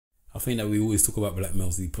think that we always talk about black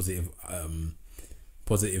males, the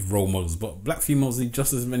positive role models, but black females need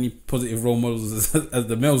just as many positive role models as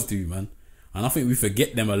the males do, man. And I think we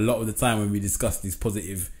forget them a lot of the time when we discuss these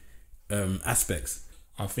positive aspects.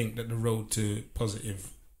 I think that the road to positive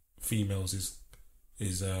females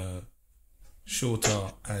is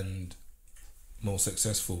shorter and more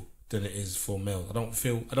successful than it is for males. I don't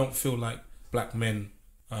feel like black men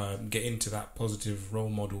get into that positive role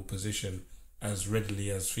model position as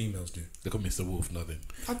readily as females do. Look at Mr. Wolf, nothing.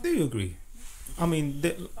 I do agree. I mean,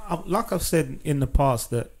 like I've said in the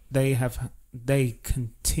past, that they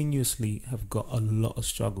continuously have got a lot of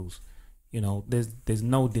struggles. You know, there's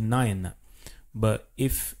no denying that. But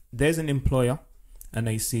if there's an employer and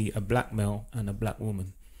they see a black male and a black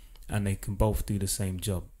woman and they can both do the same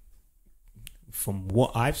job, from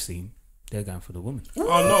what I've seen, they're going for the woman. Oh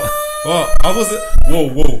no! Well, I wasn't.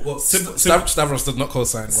 Whoa! Stavros does not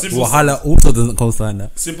co-sign. Wahala also doesn't co-sign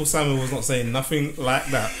that. Simple Simon was not saying nothing like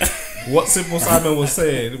that. What Simple Simon was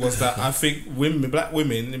saying was that I think black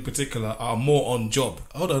women in particular, are more on job.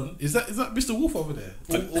 Hold on, is that Mr. Wolf over there,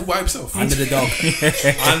 all by himself? Under the dog.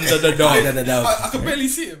 Under the dog. Under the dog. I can barely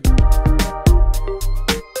see him.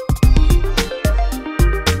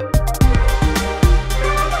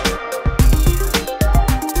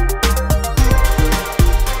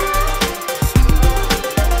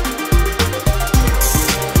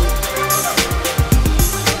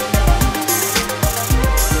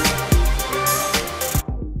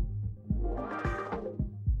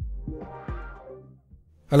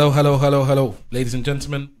 Hello, ladies and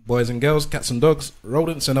gentlemen, boys and girls, cats and dogs,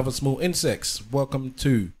 rodents and other small insects. Welcome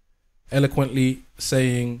to Eloquently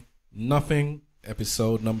Saying Nothing,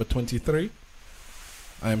 episode number 23.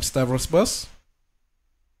 I am Stavros Bus.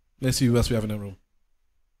 Let's see who else we have in the room.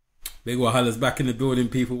 Big Wahala's back in the building,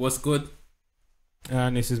 people. What's good?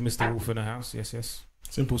 And this is Mr. Wolf in the house. Yes.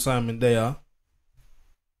 Simple Simon, they are.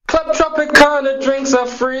 Club Tropicana drinks are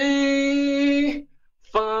free.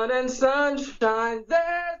 Fun and sunshine,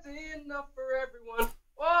 there's enough for everyone.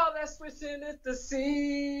 All that's wishing is to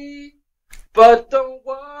see. But don't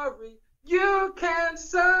worry, you can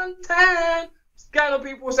suntan. Scandal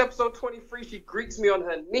People's episode 23. She greets me on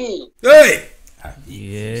her knee. Hey!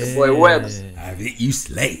 Yeah. Your boy Webbs. I've hit you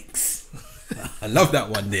slakes. I love that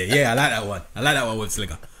one there. Yeah, I like that one. I like that one with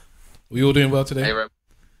Slicker. We all doing well today? Hey, Reb.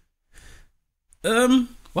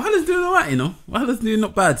 Wahala's doing alright, you know. Wahala's doing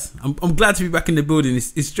not bad. I'm glad to be back in the building.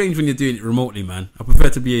 It's strange when you're doing it remotely, man. I prefer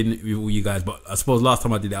to be in with all you guys, but I suppose last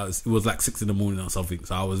time I did that, it was like 6 a.m. or something,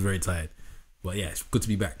 so I was very tired. But yeah, it's good to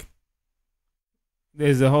be back.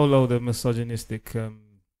 There's a whole load of misogynistic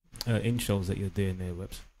intros that you're doing there,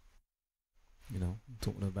 Webbs. You know,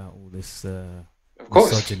 talking about all this Of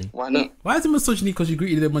course. misogyny. Why not? Why is it misogyny? Because you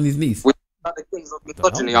greeted him on his knees. We're not the kings of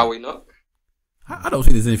misogyny, are we not? I don't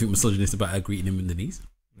think there's anything misogynist about her greeting him in the knees.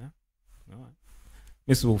 All right.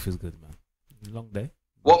 Mr. Wolf is good, man. Long day.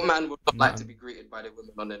 What man would not like to be greeted by the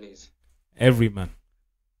women on their knees? Every man.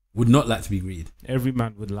 Would not like to be greeted. Every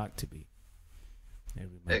man would like to be.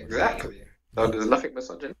 Every man Exactly. So there's nothing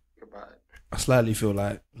misogynistic about it. I slightly feel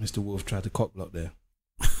like Mr. Wolf tried to cock block there.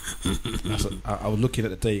 I was looking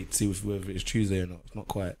at the date to see whether it's Tuesday or not. It's not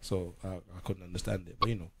quite, so I couldn't understand it. But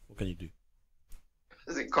you know, what can you do?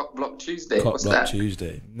 Is it Cock Block Tuesday? Cock What's block that?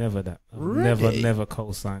 Tuesday. Never that. I've Really? never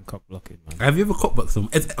co-signed cock blocking, man. Have you ever cock blocked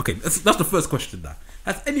someone? Okay, that's the first question now.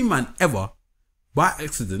 Has any man ever, by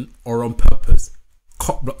accident or on purpose,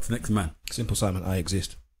 cock blocked the next man? Simple Simon, I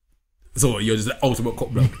exist. So you're just the ultimate cock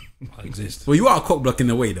block. I exist. Well, you are a cock block in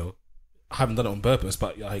a way, though. I haven't done it on purpose,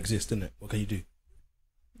 but I exist, innit? What can you do?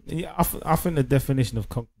 Yeah, I think the definition of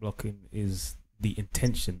cock blocking is the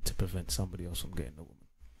intention to prevent somebody else from getting the woman.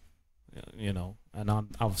 You know, and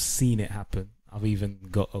I've seen it happen. I've even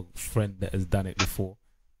got a friend that has done it before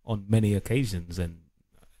on many occasions, and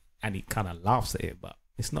he kind of laughs at it, but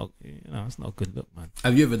it's not, it's not a good look, man.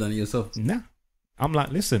 Have you ever done it yourself? Nah, I'm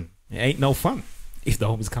like, listen, it ain't no fun if the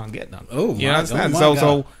homies can't get none. Oh, you understand?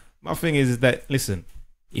 So my thing is that, listen,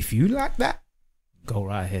 if you like that, go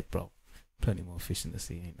right ahead, bro. Plenty more fish in the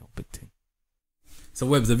sea, ain't no big thing. So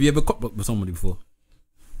Webbs, have you ever cock blocked with somebody before?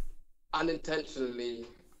 Unintentionally,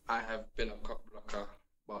 I have been a cock blocker,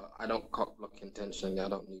 but I don't cock block intentionally. I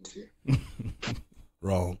don't need to.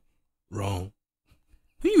 Wrong. What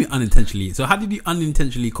do you mean unintentionally? So how did you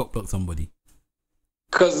unintentionally cock block somebody?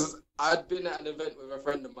 Because I'd been at an event with a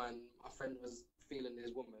friend of mine. My friend was feeling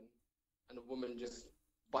his woman, and the woman just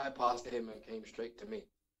bypassed him and came straight to me.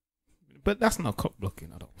 But that's not cock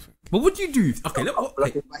blocking, I don't think. But what do you do? Okay,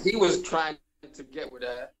 But he was trying to get with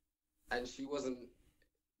her, and she wasn't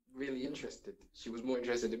really interested. She was more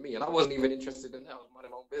interested in me, and I wasn't even interested in her. I was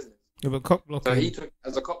minding my own business. Yeah, but cock So blocking. he took it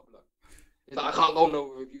as a cock block. He's like, I can't go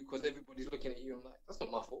nowhere with you because everybody's looking at you. I'm like, that's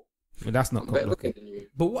not my fault. But that's not I'm better cop looking blocking. than you.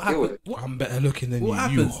 But what Deal with happens? it. What, I'm better looking than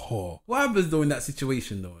what you, you happens? whore. What happens though in that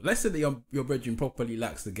situation though? Let's say that your brethren properly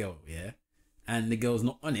likes the girl, yeah, and the girl's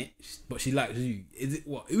not on it, but she likes you. Is it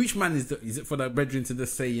what? Which man is it for the brethren to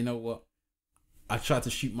just say, you know what? I tried to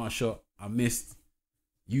shoot my shot, I missed.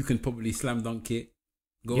 You can probably slam dunk it.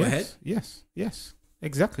 Go ahead. Yes.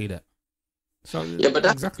 Exactly that. So Yeah, but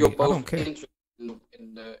that's exactly. you're I don't both care. interested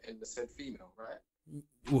in the said female, right?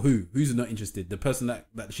 Well, who's not interested? The person that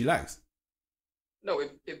she likes. No,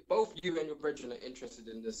 if both you and your brethren are interested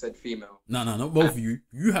in the said female, No, not both of you.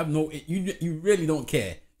 You have no. You really don't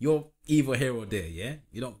care. You're either here or there. Yeah,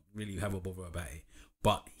 you don't really have a bother about it.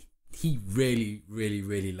 But he really, really,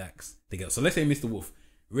 really likes the girl. So let's say Mr. Wolf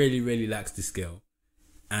really, really likes this girl,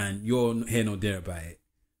 and you're not here nor there about it.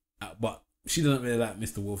 But she doesn't really like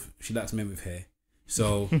Mr. Wolf. She likes men with hair.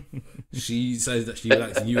 So she says that she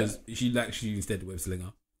likes you instead, web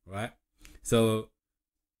slinger, right? So,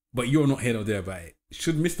 but you're not here nor there about it.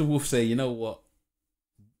 Should Mr. Wolf say, you know what?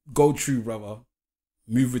 Go true, brother.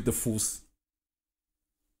 Move with the force.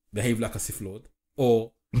 Behave like a Sith Lord.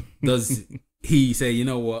 Or does he say, you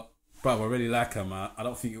know what? Brother, I really like her, man. I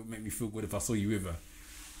don't think it would make me feel good if I saw you with her.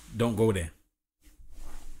 Don't go there.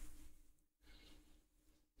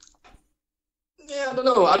 yeah, I don't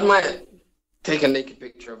know. I might take a naked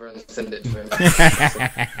picture of her and send it to him.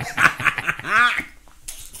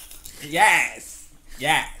 Yes.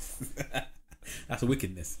 That's a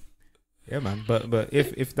wickedness. Yeah, man. But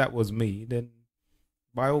if that was me, then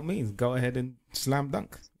by all means, go ahead and slam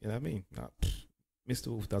dunk. You know what I mean? Mr.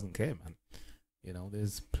 Wolf doesn't care, man. You know,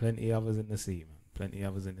 there's plenty others in the sea, man. Plenty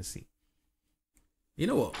others in the sea. You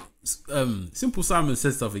know what? Simple Simon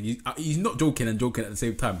says something. He's not joking and joking at the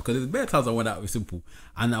same time, because there's many times I went out with Simple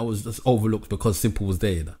and I was just overlooked because Simple was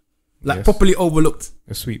there. Like Yes. properly overlooked.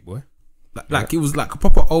 A sweet boy. Like it was like a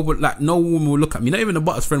proper over. Like no woman would look at me. Not even the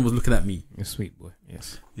butter's friend was looking at me. A sweet boy.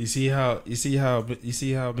 Yes. You see how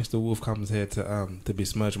Mr. Wolf comes here to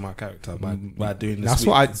besmirch my character by doing this. That's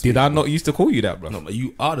what I not used to call you that, bro. No, but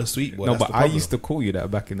you are the sweet boy. No, That's but the I problem. used to call you that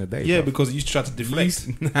back in the day. Yeah, bro. because you used to try to deflect.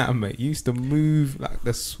 Nah, mate. You used to move like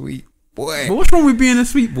the sweet boy. But what's wrong with being a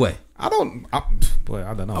sweet boy? I don't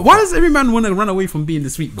know. Why does every man want to run away from being the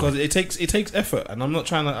sweet boy? Because it takes effort, and I'm not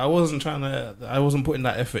trying to. I wasn't putting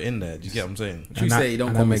that effort in there. Do you get what I'm saying? You say you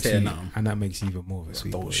don't comb his hair now. And that makes you even more of a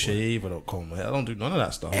sweet boy. Don't shave. I don't comb my hair. I don't do none of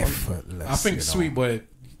that stuff. Effortless. I think you know. sweet boy.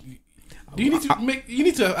 Do you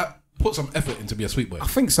need to put some effort into be a sweet boy? I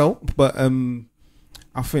think so, but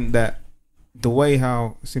I think that the way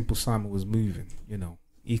how Simple Simon was moving, you know,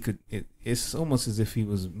 he could. It's almost as if he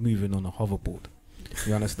was moving on a hoverboard.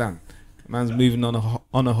 You understand? Man's moving on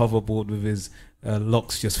a hoverboard with his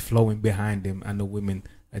locks just flowing behind him, and the women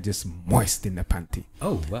are just moist in the panty.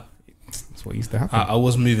 Oh wow! That's what used to happen. I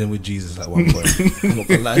was moving with Jesus at one point. I'm not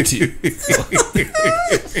gonna lie to you.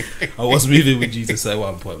 I was moving with Jesus at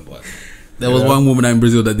one point, but There was one woman in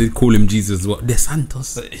Brazil that did call him Jesus. What? De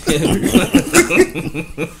Santos.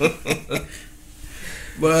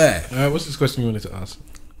 But What's this question you wanted to ask?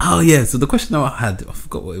 oh yeah, so the question I had, I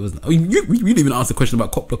forgot what it was. Oh, you didn't even ask the question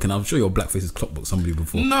about cock blocking. I'm sure your blackface has clock blocked somebody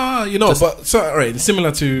before. No, you know, but so alright,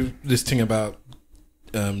 similar to this thing about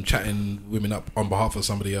chatting women up on behalf of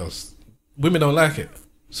somebody else. Women don't like it.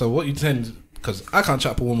 So what you tend, because I can't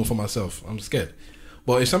chat up a woman for myself, I'm scared.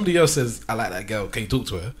 But if somebody else says, I like that girl, can you talk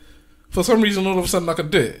to her? For some reason, all of a sudden I can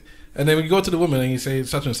do it. And then when you go to the woman and you say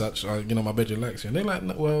such and such, you know, my bedroom likes you, and they're like,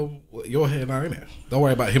 no, well, you're here now, innit? Don't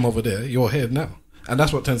worry about him over there. You're here now. And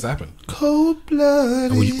that's what tends to happen. cold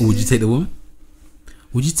blooded. Would you take the woman?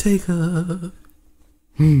 Would you take her?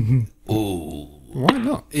 Oh, Why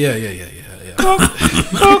not? Yeah.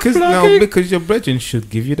 Because your brethren should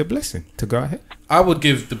give you the blessing to go ahead. I would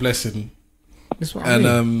give the blessing, That's what I mean.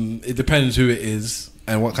 and it depends who it is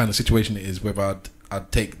and what kind of situation it is, whether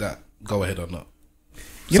I'd take that go ahead or not.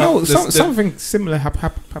 Something similar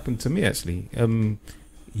happened to me actually.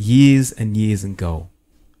 Years and years ago,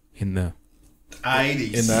 in the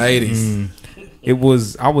 80s.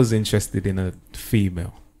 I was interested in a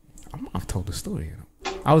female. I've told the story. You know,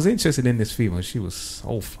 I was interested in this female. She was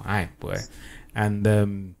so fine, boy, and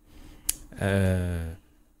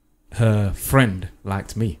her friend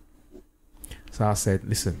liked me. So I said,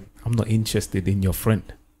 "Listen, I'm not interested in your friend.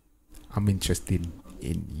 I'm interested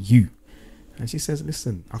in you." And she says,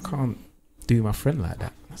 "Listen, I can't do my friend like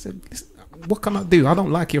that." I said, "Listen, what can I do? I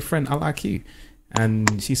don't like your friend. I like you."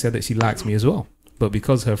 And she said that she likes me as well, but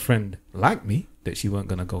because her friend liked me, that she weren't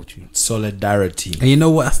gonna go to. Solidarity. And you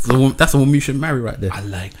know what? That's the woman you should marry right there. I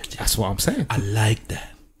like that. That's what I'm saying. I like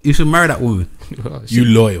that. You should marry that woman. Well, You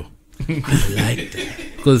loyal. like that.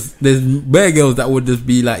 Because there's bare girls that would just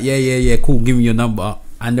be like, yeah, cool, give me your number,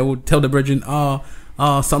 and they would tell the brethren,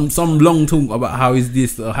 some long talk about how is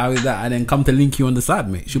this or how is that, and then come to link you on the side,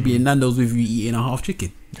 mate. Should be in Nando's with you eating a half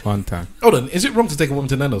chicken. One time. Hold on, is it wrong to take a woman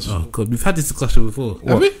to Nando's? Oh god, we've had this discussion before.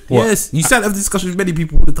 Have we? Yes, you said have discussions with many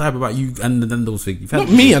people all the time about you and the Nando's thing. Not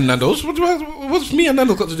me and Nando's. What's me and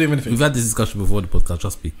Nando's got to do with anything? We've had this discussion before the podcast.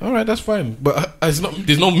 Trust me. All right, that's fine. But it's not.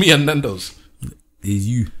 There's no me and Nando's. It's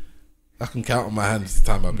you. I can count on my hands the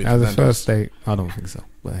time I've been As to a Nando's. first date, I don't think so.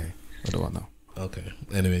 But hey, what do I know? Okay.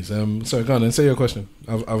 Anyways, sorry, go on and say your question.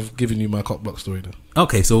 I've given you my cock block story now.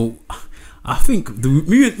 Okay, so I think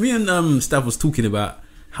me and Stav was talking about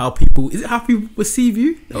how people perceive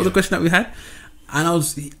you. That was the question that we had, and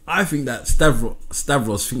I think that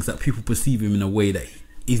Stavros thinks that people perceive him in a way that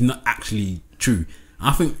is not actually true.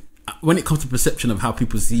 I think when it comes to perception of how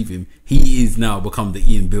people perceive him, he is now become the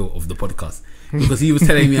Ian Bill of the podcast, because he was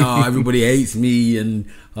telling me, everybody hates me and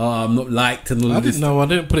I'm not liked and all of this. I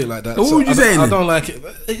didn't put it like that. What would you say? I don't like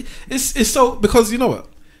it. It's so, because you know what,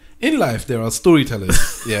 in life there are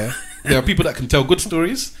storytellers. Yeah, there are people that can tell good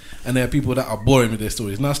stories, and there are people that are boring with their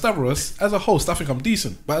stories. Now, Stavros, as a host, I think I'm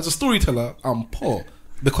decent, but as a storyteller, I'm poor,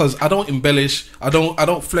 because I don't embellish, I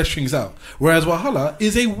don't flesh things out. Whereas Wahala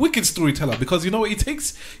is a wicked storyteller, because you know what he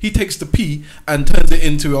takes? He takes the pea and turns it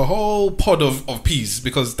into a whole pod of peas,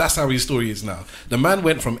 because that's how his story is now. The man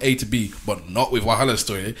went from A to B, but not with Wahala's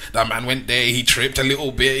story. That man went there, he tripped a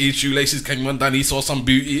little bit, his shoelaces came undone, he saw some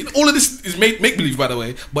beauty. All of this is make-believe, by the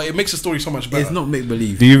way, but it makes the story so much better. It's not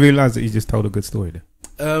make-believe. Do you realise that you just told a good story there?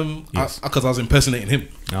 Yes. Because I was impersonating him.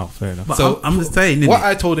 Oh, fair enough. But So I'm just saying, what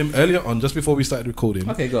I told him earlier on, just before we started recording,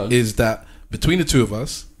 Okay, go on. is that between the two of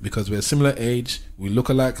us, because we're similar age, we look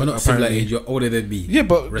alike. we're not similar apparently. age. You're older than me. Yeah,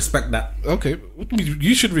 but Respect that. okay,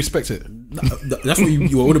 you should respect it. That's what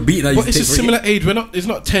you would have beaten. But it's a similar age. It's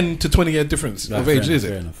not 10 to 20 year difference of age, is it?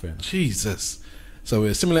 Fair enough. Jesus. So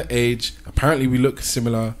we're a similar age. Apparently, we look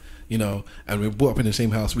similar. And we're brought up in the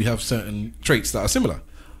same house. We have certain traits that are similar.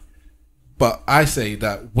 But I say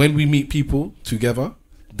that when we meet people together,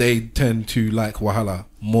 they tend to like Wahala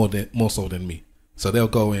more so than me. So they'll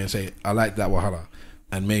go in and say, I like that Wahala.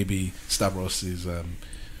 And maybe Stavros is,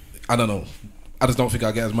 I don't know. I just don't think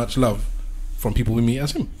I get as much love from people we meet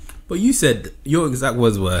as him. But you said your exact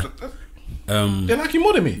words were, They like you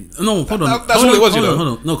more than me. no, hold on. That's what it was, you know.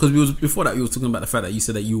 Hold on. No, because before that, we were talking about the fact that you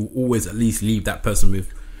said that you always at least leave that person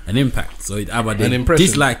with an impact. So either they An impression.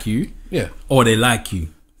 dislike you, Yeah. or they like you.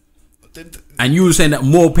 And you were saying that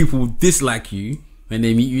more people dislike you when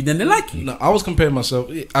they meet you than they like you. No, I was comparing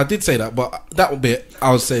myself. I did say that, but that bit,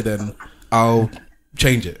 I would say then I'll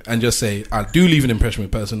change it and just say I do leave an impression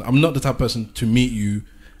with a person. I'm not the type of person to meet you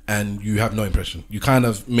and you have no impression. You kind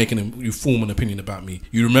of you form an opinion about me.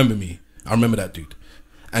 You remember me. I remember that dude.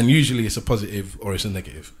 And usually it's a positive or it's a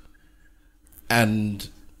negative. And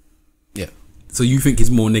yeah. So you think it's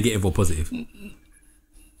more negative or positive?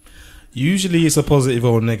 Usually it's a positive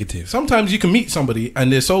or a negative. Sometimes you can meet somebody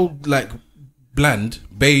and they're so like bland,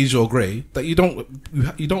 beige or grey that you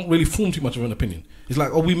don't really form too much of an opinion. It's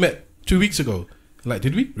like, we met 2 weeks ago. Like,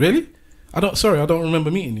 did we? Really? I don't remember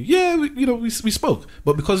meeting you. Yeah, we spoke,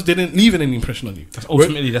 but because they didn't leave any impression on you.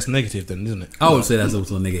 That's negative then, isn't it? I would say that's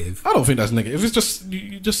also negative. I don't think that's negative. It's just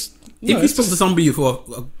If you spoke to somebody for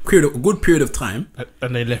a good period of time,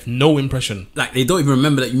 And they left no impression. like they don't even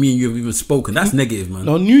remember that me and you have even spoken, that's negative, man.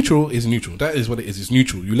 No, neutral is neutral. That is what it is. It's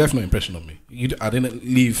neutral. You left no impression on me. I didn't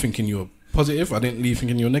leave thinking you were positive. I didn't leave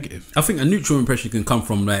thinking you were negative. I think a neutral impression can come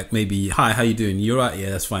from like maybe, hi, how you doing? You're right,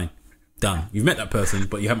 yeah, that's fine. Done. You've met that person,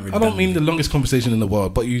 but you haven't really I don't done mean anything. the longest conversation in the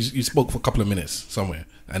world, but you spoke for a couple of minutes somewhere,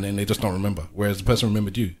 and then they just don't remember. Whereas the person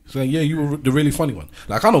remembered you. So yeah, you were the really funny one.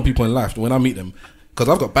 Like I know people in life when I meet them, because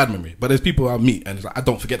I've got bad memory. But there's people I meet and it's like, I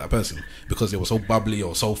don't forget that person because they were so bubbly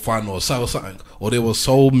or so fun or so something, or they were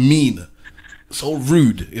so mean, so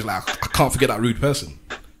rude. It's like I can't forget that rude person.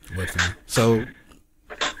 So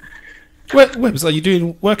Webs, are you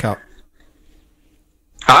doing workout?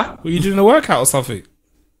 Huh? Were you doing a workout or something?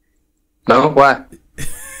 No, why?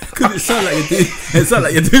 Because it sounds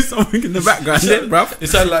like you're doing something in the background, then, bruv. it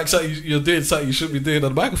sounds like something you're doing something you shouldn't be doing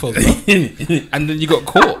on the microphone. Bro. And then you got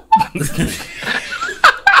caught.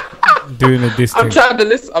 Doing a diss I'm thing. trying to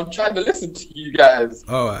listen. I'm trying to listen to you guys.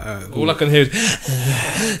 All right. Cool. All I can hear is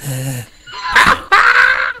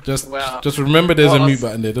Just remember there's a Well, mute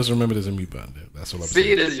button there. Just remember there's a mute button there. That's all I'm saying.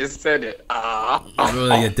 See that you said it.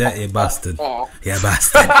 Oh, you dirty bastard. Yeah,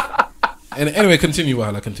 bastard. And anyway, continue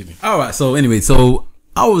while I continue. All right. So anyway,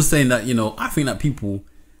 I was saying that I think that people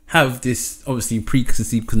have this obviously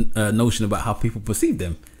preconceived notion about how people perceive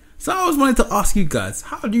them. So I was wanting to ask you guys,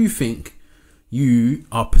 how do you think you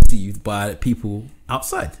are perceived by people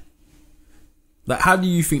outside? Like, how do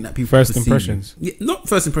you think that people First perceive impressions? you? Yeah, not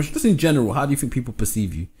first impressions, just in general. How do you think people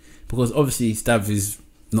perceive you? Because obviously, Stav is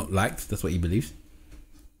not liked. That's what he believes,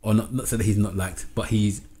 or not so that he's not liked, but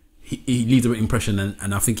he leaves an impression,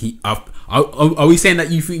 and I think are we saying that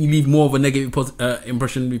you think you leave more of a negative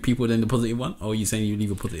impression with people than the positive one, or are you saying you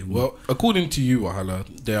leave a positive one? Well, according to you,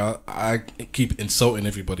 Wahala, I keep insulting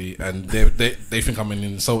everybody, and they think I'm an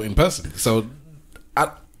insulting person. So,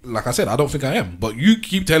 like I said, I don't think I am. But you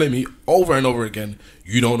keep telling me over and over again,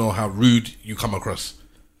 you don't know how rude you come across.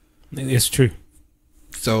 It's true.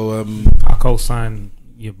 So I co-sign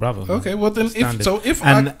your brother. Man. Okay, well then,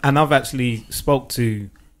 and I've actually spoke to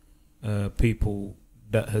people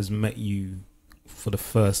that has met you for the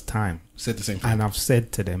first time, said the same thing, and I've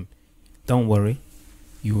said to them, "Don't worry,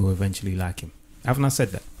 you will eventually like him." Haven't I said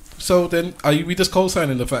that? So then, are we just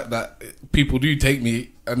co-signing the fact that people do take me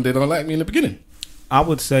and they don't like me in the beginning? I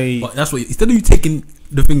would say, but that's what, instead of you taking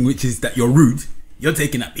the thing which is that you're rude, you're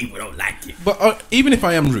taking that people don't like you. But even if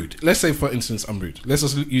I am rude, let's say for instance I'm rude. Let's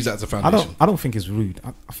just use that as a foundation. I don't think it's rude.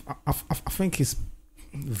 I think it's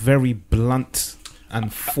very blunt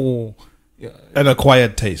and an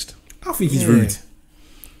acquired taste. I think he's rude.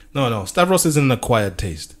 No. Stavros is an acquired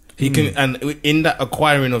taste. He can, and in that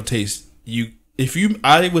acquiring of taste,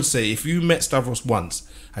 I would say if you met Stavros once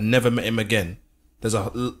and never met him again, there's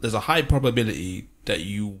a high probability that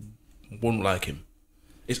you won't like him.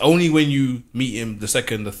 It's only when you meet him the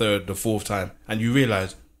second, the third, the fourth time, and you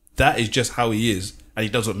realise that is just how he is, and he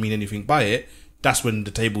doesn't mean anything by it. That's when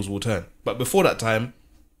the tables will turn. But before that time,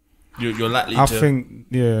 you're likely to. I think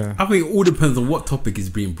it all depends on what topic is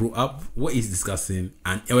being brought up, what he's discussing,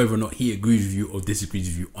 and whether or not he agrees with you or disagrees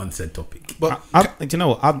with you on said topic. But you know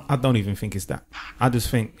what? I don't even think it's that. I just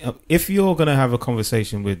think if you're gonna have a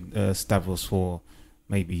conversation with Stavros for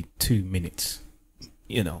maybe 2 minutes,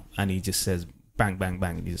 you know, and he just says bang, bang,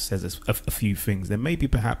 bang, and he just says a few things, then maybe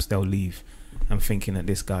perhaps they'll leave and thinking that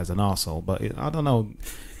this guy's an arsehole. But I don't know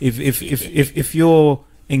if you're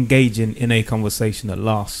engaging in a conversation that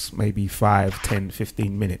lasts maybe 5, 10,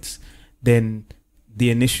 15 minutes, then the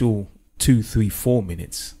initial 2, 3, 4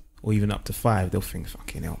 minutes, or even up to 5, they'll think,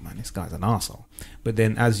 fucking hell, man, this guy's an arsehole. But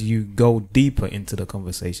then as you go deeper into the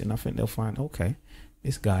conversation, I think they'll find, okay,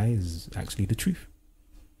 this guy is actually the truth.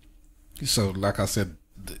 So, like I said,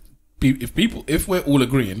 if we're all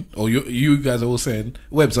agreeing, or you guys are all saying,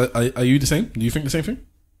 Webbs, are you the same? Do you think the same thing?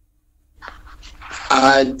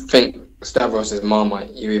 I think Stavros is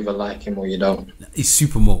Marmite. You either like him or you don't. He's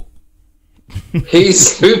super malt.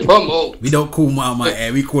 He's super malt. We don't call Marmite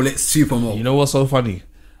air, we call it super malt. You know what's so funny?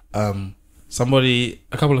 A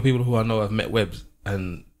couple of people who I know have met Webbs,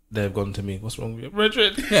 and they've gone to me, what's wrong with you,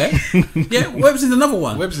 Richard? Yeah, Webbs is another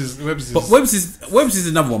one. Webbs is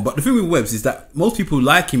another one. But the thing with Webbs is that most people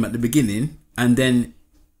like him at the beginning, and then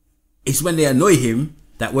it's when they annoy him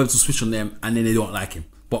that Webbs will switch on them, and then they don't like him.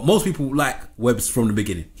 But most people like Webbs from the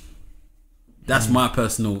beginning. That's my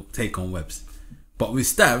personal take on Webbs. But with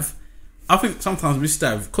Stav, I think sometimes with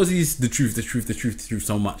Stav, because he's the truth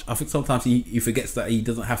so much, I think sometimes he forgets that he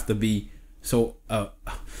doesn't have to be so.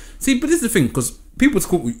 See, but this is the thing, because people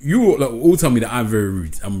all tell me that I'm very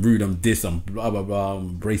rude. I'm rude. I'm this. I'm blah blah blah.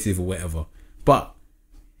 I'm abrasive or whatever. But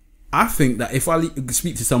I think that if I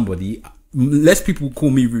speak to somebody, less people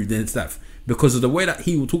call me rude than Stav, because of the way that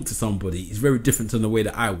he will talk to somebody is very different than the way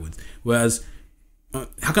that I would. Whereas,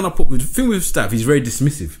 how can I put the thing with Stav? He's very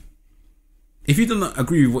dismissive. If you don't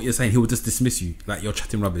agree with what you're saying, he will just dismiss you like you're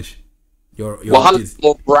chatting rubbish. Wahala's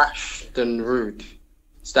more brash than rude.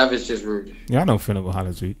 Stav is just rude. Yeah, I don't think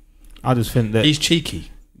Wahala's rude. I just think that he's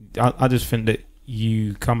cheeky. I just think that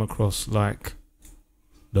you come across like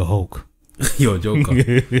the Hulk. You're a joker.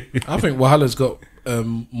 I think Wahala's got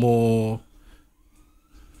more.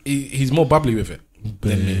 He's more bubbly with it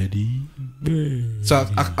than me. So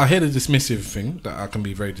I hear the dismissive thing, that I can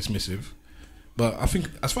be very dismissive, but I think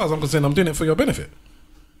as far as I'm concerned, I'm doing it for your benefit.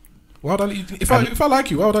 Why would I let you, if I like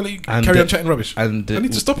you, why would I let you carry on chatting rubbish? And I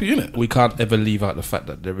need to stop you, innit? We can't ever leave out the fact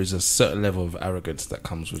that there is a certain level of arrogance that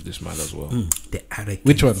comes with this man as well. The arrogance.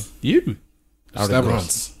 Which one? You.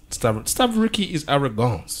 Arrogance. Stavriki is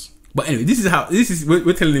arrogance. But anyway,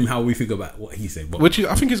 we're telling him how we think about what he said. Which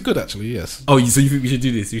I think is good, actually. Yes. Oh, so you think we should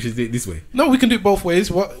do this? We should do it this way? No, we can do it both ways.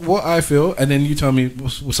 What I feel, and then you tell me.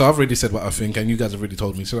 So I've already said what I think, and you guys have already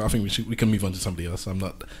told me. So I think we can move on to somebody else. I'm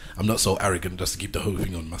not so arrogant just to keep the whole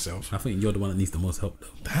thing on myself. I think you're the one that needs the most help, though.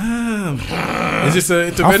 Damn. Is this an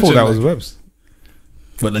intervention? I thought that was Webbs.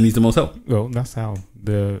 But that needs the most help. Well, that's how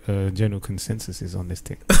the general consensus is on this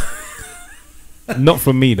thing. Not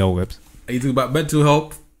from me, though, Webbs. Are you talking about mental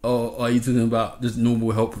help? or are you talking about just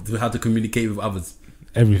normal help to how to communicate with others?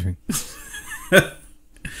 Everything.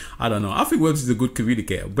 I don't know. I think Webbs is a good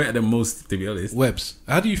communicator, better than most, to be honest. Webbs,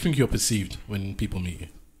 how do you think you're perceived when people meet you?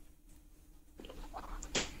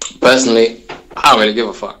 Personally, I don't really give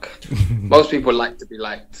a fuck. Most people like to be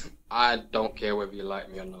liked. I don't care whether you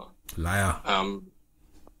like me or not. Liar.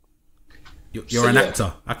 You're So, an yeah.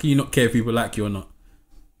 actor. How can you not care if people like you or not?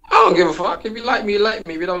 I don't give a fuck. If you like me, you like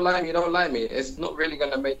me. If you don't like me, you don't like me. It's not really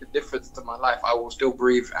going to make a difference to my life. I will still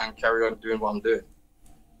breathe and carry on doing what I'm doing.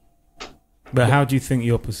 But how do you think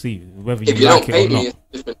you're perceived? Whether you If you like don't it pay or me,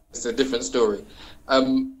 not? it's a different story.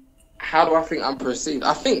 How do I think I'm perceived?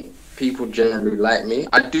 I think people generally like me.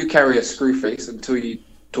 I do carry a screw face until you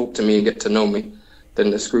talk to me and get to know me. Then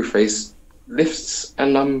the screw face lifts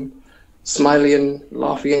and I'm smiley and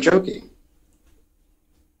laughy and joking.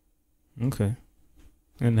 Okay.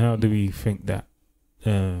 And how do we think that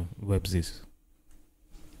Webbs is?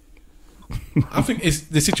 I think it's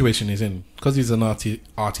the situation he's in because he's an arty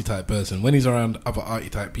type person. When he's around other arty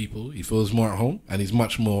type people, he feels more at home and he's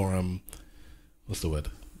much more what's the word?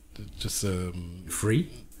 Just Free?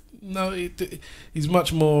 no, he's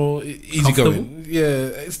much more easygoing.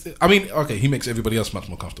 Yeah, I mean, okay, he makes everybody else much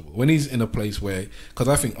more comfortable when he's in a place where, because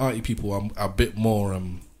I think arty people are a bit more.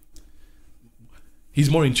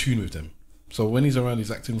 He's more in tune with them. So when he's around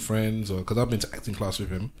his acting friends, or because I've been to acting class with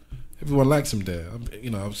him, everyone likes him there.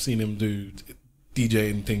 I've seen him do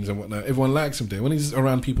DJing things and whatnot. Everyone likes him there. When he's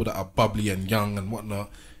around people that are bubbly and young and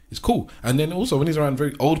whatnot, it's cool. And then also when he's around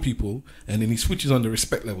very old people, and then he switches on the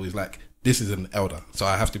respect level, he's like, this is an elder, so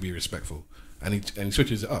I have to be respectful, and he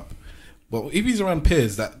switches it up. But if he's around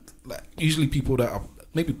peers that, like, usually people that are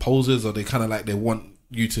maybe posers, or they kind of like they want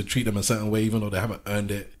you to treat them a certain way even though they haven't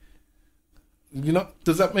earned it.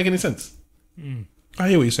 Does that make any sense? I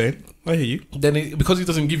hear what you're saying. I hear you. Then because he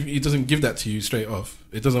doesn't give that to you straight off,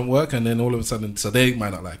 it doesn't work, and then all of a sudden, so they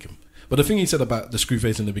might not like him. But the thing he said about the screw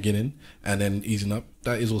face in the beginning and then easing up,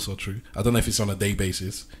 that is also true. I don't know if it's on a day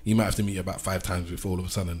basis. You might have to meet about 5 times before all of a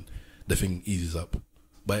sudden the thing eases up,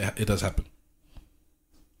 but it does happen.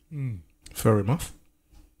 Fair enough.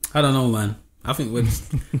 I don't know, man. I think Webbs.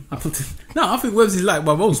 I think Webbs is liked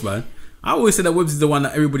by most, man. I always say that Webbs is the one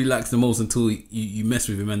that everybody likes the most until you mess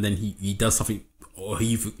with him, and then he does something, or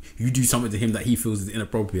you do something to him that he feels is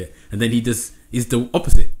inappropriate, and then he just is the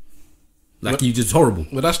opposite. Like, you just horrible.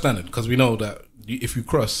 Well, that's standard, because we know that if you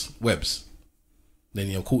cross Webbs, then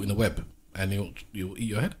you're caught in the web, and you'll eat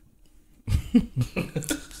your head.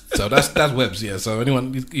 So that's Webbs, yeah. So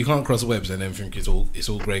anyone, you can't cross Webbs and then think it's all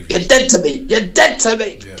gravy. You're dead to me. You're dead to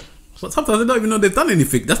me. Yeah. But sometimes they don't even know they've done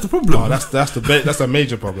anything. That's the problem. Oh, that's a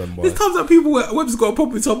major problem, boy. There's times that people where Webbs got a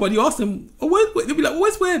problem with somebody, you ask them, oh, they'll be like,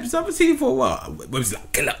 where's Webbs? I haven't seen him for a while. Webbs is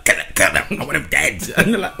like, kill him, I want him dead.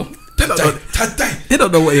 And they're like, they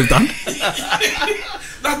don't know what they've done.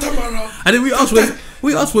 Not tomorrow. And then we asked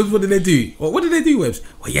Webbs, what did they do? Well, what did they do, Webbs?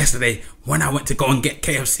 Well, yesterday, when I went to go and get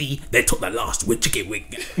KFC, they took the last chicken wing.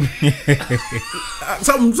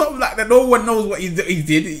 something like that. No one knows what he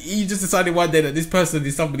did. He just decided one day that this person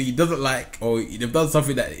is somebody he doesn't like, or they've done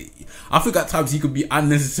something that... I think at times he could be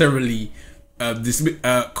unnecessarily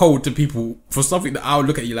cold to people for something that I would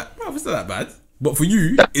look at you like, bro, it's not that bad. But for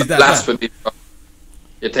you, is that blasphemy, bro.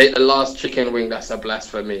 You take the last chicken wing, that's a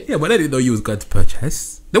blasphemy. Yeah, but they didn't know you was going to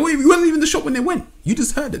purchase. You wasn't even in the shop when they went. You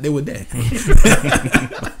just heard that they were there. That's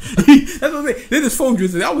what I'm saying. They just phoned you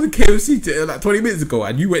and said, I was in KFC like 20 minutes ago,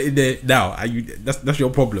 and you went in there now. And that's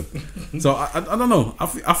your problem. So I don't know. I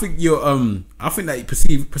think you're I think that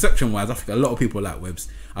perception wise, I think a lot of people like Webbs.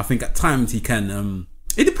 I think at times he can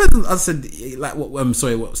it depends on, as I said, like what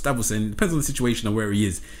Stav was saying. It depends on the situation and where he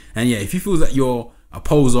is. And yeah, if he feels that you're a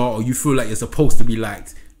poser, or you feel like you're supposed to be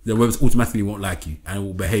liked, then Webbs automatically won't like you and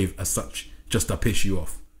will behave as such just to piss you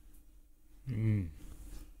off.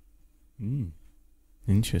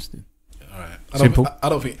 Interesting. All right. Simple. I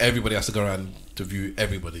don't think everybody has to go around to view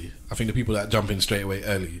everybody. I think the people that jump in straight away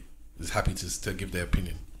early is happy to give their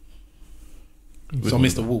opinion. So,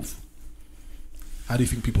 Mr. Wolf, how do you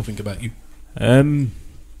think people think about you?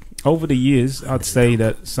 Over the years, I'd say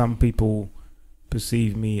that some people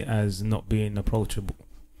perceive me as not being approachable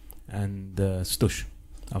and stush.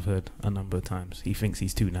 I've heard a number of times. He thinks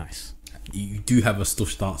he's too nice. You do have a stush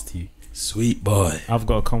stance to you. Sweetboy. I've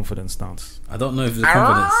got a confident stance. I don't know if it's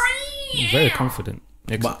confidence. I'm very confident.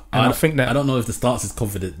 But I think that I don't know if the stance is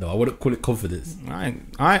confident though. I wouldn't call it confidence. I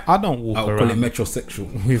don't walk I would around call it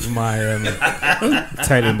metrosexual with my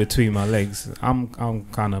tail in between my legs. I'm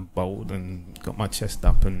kind of bold and got my chest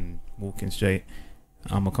up and walking straight.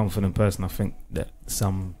 I'm a confident person. I think that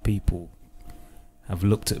some people have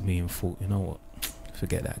looked at me and thought, you know what,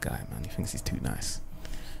 forget that guy, man. He thinks he's too nice.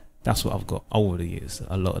 That's what I've got over the years,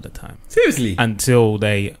 a lot of the time. Seriously? Until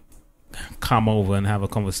they come over and have a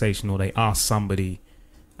conversation, or they ask somebody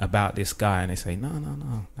about this guy and they say, no,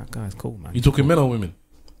 that guy's cool, man. You talking men or women?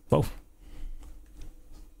 Both.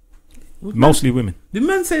 Would Mostly women. Did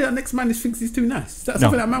man say that next man thinks he's too nice? Is that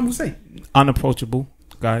something that man will say? Unapproachable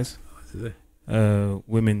guys. What is it?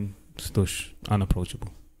 Women, stush, unapproachable.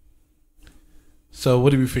 So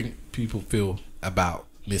what do you think people feel about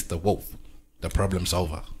Mr. Wolf, the problem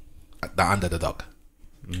solver, the under the dog?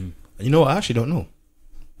 You know what? I actually don't know.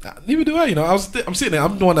 Neither do I. You know, I'm sitting there.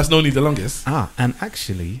 I'm the one that's known you the longest. And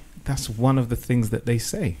actually, that's one of the things that they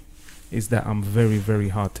say, is that I'm very, very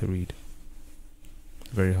hard to read.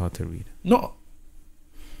 Very hard to read. No,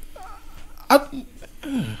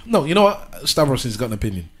 you know what? Stavros has got an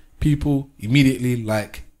opinion. People immediately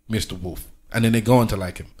like Mr. Wolf, and then they go on to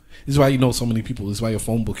like him. This is why you know so many people. This is why your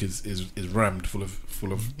phone book is rammed full of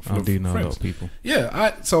I do know friends. a lot of people.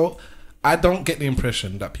 Yeah, so I don't get the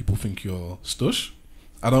impression that people think you're stush.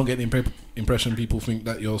 I don't get the impression people think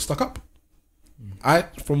that you're stuck up.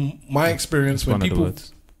 From my experience, when people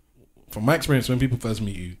first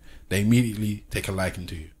meet you, they immediately take a liking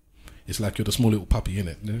to you. It's like you're the small little puppy,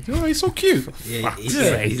 innit? Oh, he's so cute. Yeah,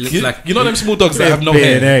 he looks like you know them small dogs that have no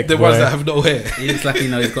hair. The ones that have no hair. He looks like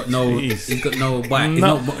he's got no bite,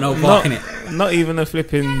 no bark in it. Not even a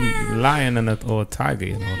flipping lion or a tiger,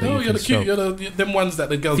 you know. No, you're the cute. You're them ones that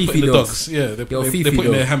the girls Fifi put in the dogs. dogs. Yeah, they put Fifi in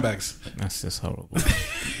their dogs. handbags. That's just horrible.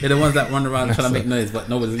 They're the ones that run around trying to make noise, but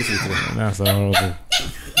nobody's listening to them. That's horrible.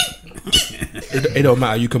 It don't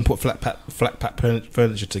matter. You can put flat pack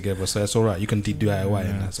furniture together, so it's all right. You can do DIY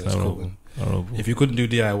and that, so it's cool. Horrible. If you couldn't do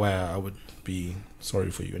DIY, I would be sorry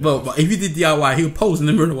for you. Well, but if you did DIY, he'll pose in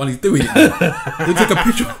the mirror while he's doing it. He'll take a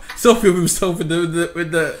picture, selfie of himself with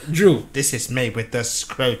the drill. This is made with the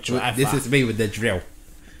screwdriver. This is me with the drill.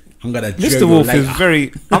 I'm gonna drill Mr. Wolf you is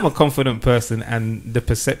very. I'm a confident person, and the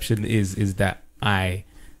perception is that I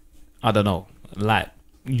don't know, like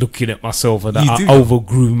looking at myself and that I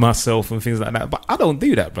overgrew myself and things like that. But I don't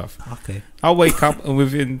do that, bruv. Okay. I wake up and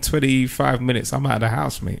within 25 minutes I'm out of the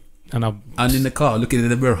house, mate. And I'm in the car looking in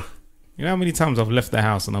the mirror. You know how many times I've left the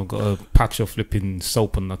house and I've got a patch of flipping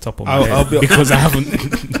soap on the top of my head because I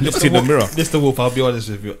haven't looked in the mirror. Mr. Wolf, I'll be honest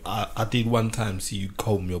with you. I did one time see you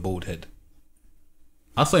comb your bald head.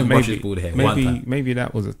 I saw him brush his bald head one time. Maybe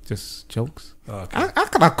that was just jokes. Oh, okay. How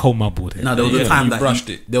can I comb my bald head? No, there was a time you that brushed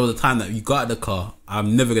it. There was a time that you got out of the car.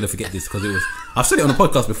 I'm never gonna forget this because it was. I've said it on the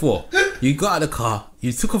podcast before. You got out of the car.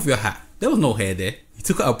 You took off your hat. There was no hair there. You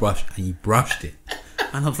took out a brush and you brushed it.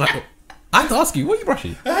 And I was like, I had to ask you, what are you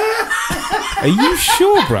brushing? Are you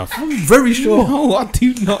sure, bruv? I'm very sure. No, I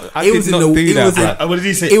do not. I did not do that. What did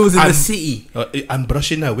he say? It was in the city. I'm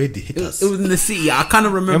brushing away the hitters. It was in the city. I kind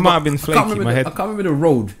of remember. It might have been flaky. I can't remember the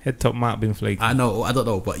road. Head top might have been flaky. I know. I don't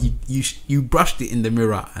know. But you brushed it in the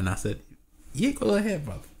mirror, and I said, "You ain't got no hair,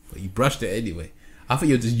 bruv." But you brushed it anyway. I thought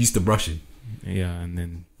you were just used to brushing. Yeah, and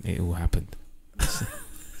then it all happened.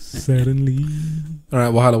 Suddenly. All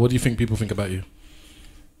right, Wahala, what do you think people think about you?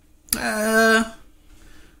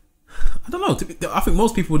 I don't know. I think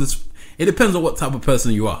most people just. It depends on what type of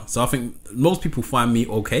person you are. So I think most people find me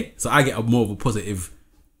okay. So I get more of a positive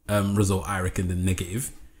result, I reckon, than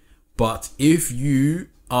negative. But if you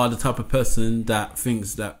are the type of person that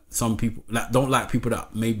thinks that some people don't like people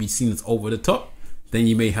that may be seen as over the top, then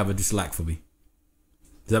you may have a dislike for me.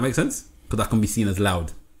 Does that make sense? Because I can be seen as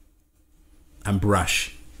loud and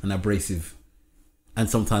brash and abrasive. And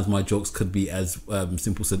sometimes my jokes could be, as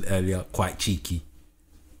Simple said earlier, quite cheeky.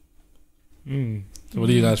 So what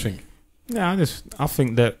do you guys think? Yeah, I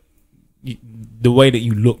think that the way that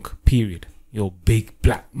you look, period, you're a big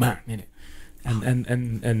black man, innit?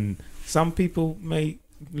 And some people may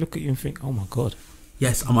look at you and think, oh my God.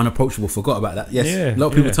 Yes, I'm unapproachable. Forgot about that. Yes, Yeah, a lot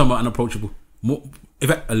of people talk about unapproachable. In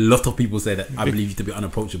fact, a lot of people say that I believe you to be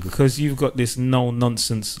unapproachable. Because you've got this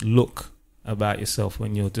no-nonsense look about yourself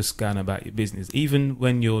when you're just going about your business. Even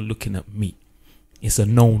when you're looking at meat, it's a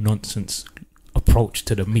no-nonsense approach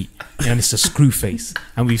to the meat, and it's a screw face,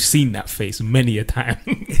 and we've seen that face many a time.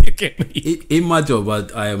 In my job,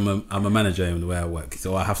 I'm a manager in the way I work,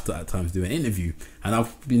 so I have to at times do an interview, and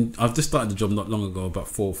I've just started the job not long ago, about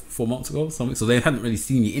four months ago or something. So they hadn't really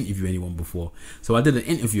seen me interview anyone before. So I did an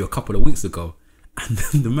interview a couple of weeks ago, and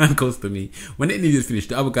then the man goes to me when the interview is finished.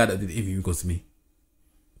 The other guy that did the interview goes to me,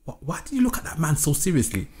 "Why did you look at that man so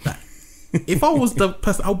seriously? Like, if I was the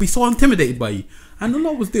person, I would be so intimidated by you." And all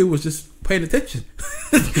I was doing was just paying attention.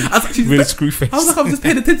 I was actually Really screw face. I was just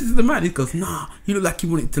paying attention to the man. He goes, "Nah, you look like you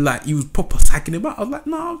wanted to he was proper psyching him out." I was like,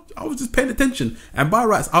 "No, I was just paying attention." And by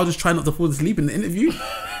rights, I was just trying not to fall asleep in the interview.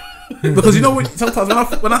 Because you know what?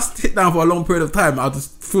 Sometimes when I sit down for a long period of time, I'll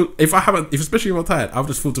just feel especially if I'm tired, I'll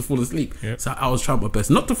just feel to fall asleep. Yeah. So I was trying my best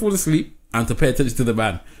not to fall asleep and to pay attention to the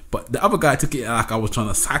man. But the other guy took it like I was trying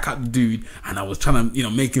to psych out the dude, and I was trying to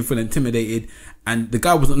make him feel intimidated. And the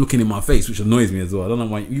guy wasn't looking in my face, which annoys me as well. I don't know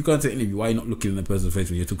why you go to an interview. Why are you not looking in the person's face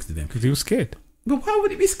when you're talking to them? Because he was scared. But why would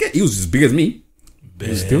he be scared? He was as big as me.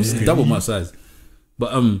 He's still scared. Double my size.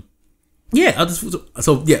 But yeah,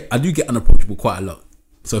 I do get unapproachable quite a lot.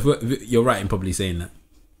 So if you're right in probably saying that.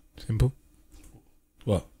 Simple.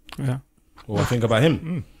 What? Yeah. What I think about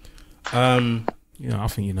him? I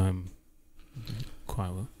think you know him quite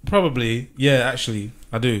well. Probably, yeah. Actually,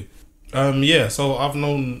 I do. Yeah. So I've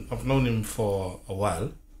known him for a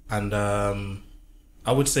while, and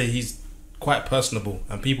I would say he's quite personable,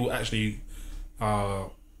 and people actually are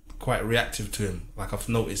quite reactive to him. Like I've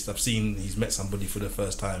seen he's met somebody for the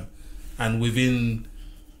first time, and within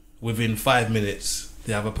 5 minutes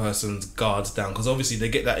the other person's guards down, because obviously they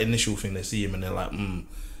get that initial thing, they see him and they're like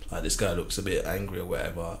like this guy looks a bit angry or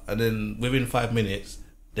whatever, and then within 5 minutes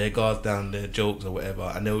their guards down, their jokes or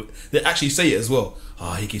whatever, and they actually say it as well.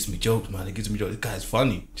 Oh, he gives me jokes, man. He gives me jokes. This guy's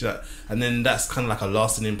funny. Do you know? And then that's kind of like a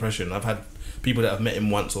lasting impression. I've had people that have met him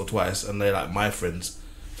once or twice, and they're like my friends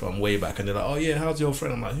from way back, and they're like, oh yeah, how's your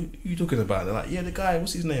friend? I'm like, who you talking about? They're like, yeah, the guy,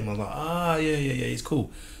 what's his name? I was like, yeah, he's cool.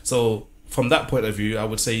 So from that point of view, I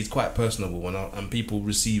would say he's quite personable, and people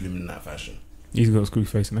receive him in that fashion. He's got a screw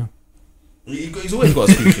face now. He's always got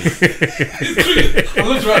a screw face. I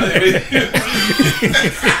looked around at him.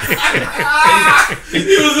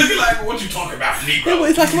 He was looking like, what you talking about me, bro? Yeah, but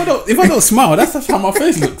it's like if I don't smile, that's how my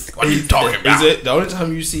face looks. What are you talking about? The only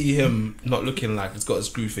time you see him not looking like he's got a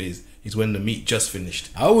screw face is when the meat just finished.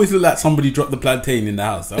 I always look like somebody dropped the plantain in the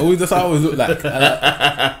house. That's how I always look like.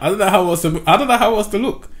 I don't know how else to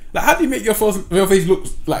look. Like, how do you make your face look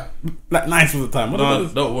like nice all the time?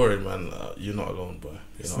 Don't worry, man. You're not alone, boy.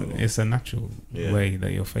 It's a natural way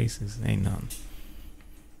that your face is. Ain't nothing.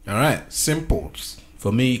 All right, simple.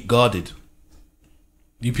 For me, guarded.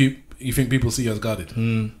 You think people see you as guarded?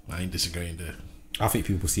 I ain't disagreeing there. I think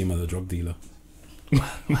people see him as a drug dealer.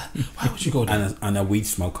 Why would you go there? And a weed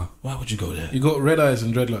smoker. Why would you go there? You got red eyes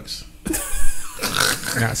and dreadlocks.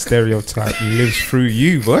 That stereotype lives through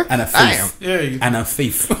you, boy. And a thief. Yeah. And a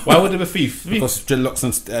thief. Why would there be thief? Because dreadlocks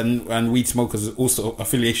and weed smokers are also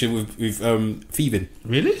affiliation with thieving.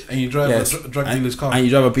 Really? And you drive a drug dealer's car. And you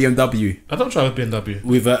drive a BMW. I don't drive a BMW.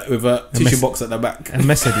 With a tissue box at the back. A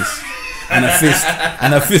Mercedes. And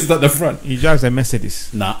a fist at the front. He drives a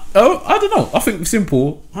Mercedes. Nah. Oh, I don't know. I think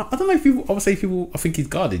simple. I don't know if people. I would say people. I think he's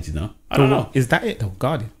guarded. You know. I don't know. Is that it though?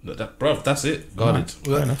 Guarded. Bruv, that's it. Guarded.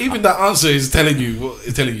 Well, even that answer is telling you what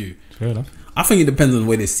it's telling you. Fair enough. I think it depends on the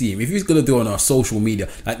way they see him. If he's gonna do it on social media,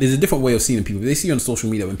 like there's a different way of seeing people. They see you on social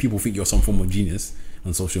media when people think you're some form of genius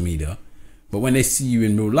on social media, but when they see you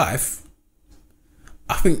in real life,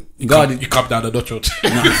 I think guarded. You come down the notch.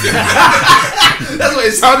 That's what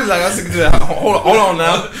it sounded like. I was thinking, hold on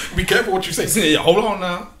now. Be careful what you say. Hold on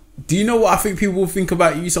now. Do you know what I think people think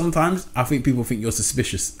about you sometimes? I think people think you're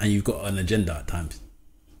suspicious and you've got an agenda at times.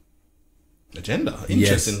 Agenda?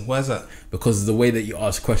 Interesting. Yes. Why is that? Because the way that you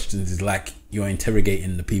ask questions is like you're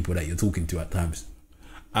interrogating the people that you're talking to at times.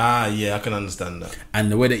 Yeah, I can understand that.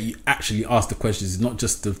 And the way that you actually ask the questions is not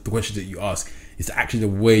just the questions that you ask. It's actually the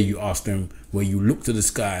way you ask them, where you look to the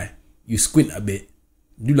sky, you squint a bit,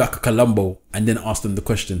 do like a Columbo, and then ask them the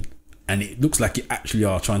question. And it looks like you actually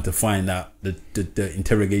are trying to find out the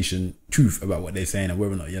interrogation truth about what they're saying and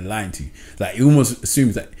whether or not you're lying to you. Like it almost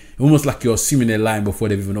assumes that, almost like you're assuming they're lying before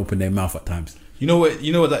they've even opened their mouth at times. You know what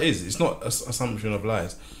that is? It's not assumption of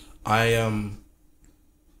lies.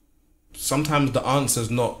 Sometimes the answer's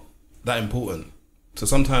not that important. So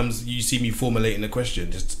sometimes you see me formulating a question.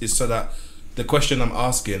 It's so that the question I'm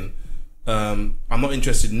asking, I'm not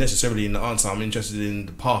interested necessarily in the answer. I'm interested in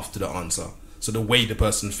the path to the answer. So the way the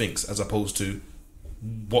person thinks, as opposed to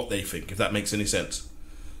what they think, if that makes any sense.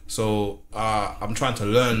 So I'm trying to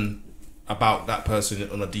learn about that person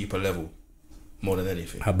on a deeper level, more than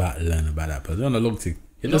anything. How about learn about that person on a long thing?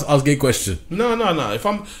 You just ask a question. No. If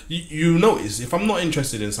you notice, if I'm not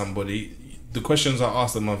interested in somebody, the questions I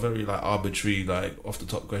ask them are very like arbitrary, like off the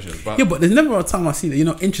top questions. But yeah, but there's never a time I see that you're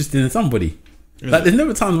not interested in somebody. Like there's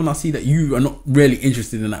never times when I see that you are not really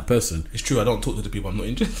interested in that person. It's true, I don't talk to the people I'm not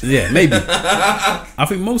interested in. Yeah, maybe. I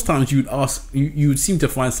think most times you'd ask, you would seem to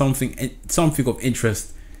find something of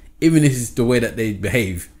interest, even if it's the way that they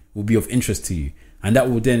behave will be of interest to you, and that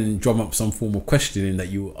will then drum up some form of questioning that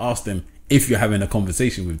you will ask them if you're having a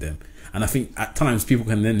conversation with them. And I think at times people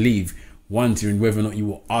can then leave wondering whether or not you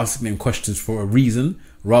were asking them questions for a reason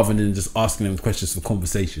rather than just asking them questions for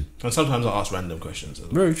conversation. And sometimes I ask random questions.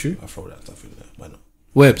 Very true. I throw that stuff in there. Why not?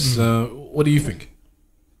 Webbs, what do you think?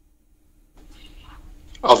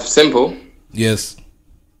 Of Simple, Yes.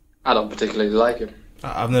 I don't particularly like him.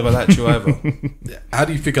 I've never liked you either. How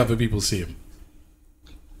do you think other people see him?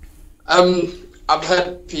 I've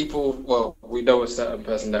heard people, well, we know a certain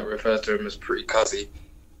person that refers to him as pretty cuzzy.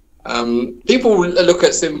 People look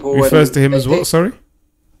at Simple Refers and to him as what? Sorry.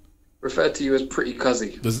 Referred to you as pretty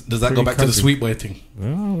cuzzy. Does that go Pretty back to the cuzzy. Sweetboy thing?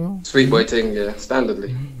 Well, Sweetboy thing, yeah,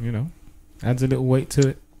 standardly. you know, adds a little weight to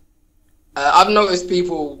it. I've noticed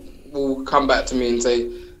people will come back to me and say,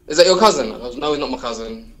 "Is that your cousin?" I goes, "No, he's not my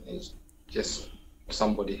cousin. He's just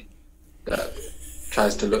somebody that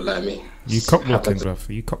tries to look like me." You cock blocking, bruv.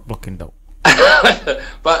 You cock blocking, though.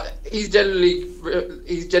 But he's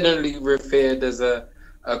generally revered as a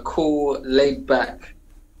cool, laid back,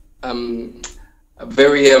 a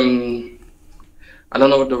very I don't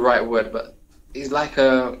know what the right word, but he's like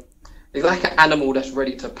an animal that's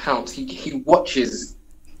ready to pounce. He watches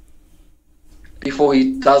before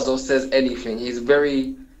he does or says anything. He's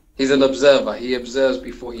an observer. He observes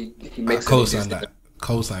before he makes any decision.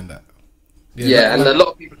 Co-sign that. Yeah, and a lot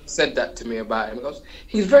of people have said that to me about him. Because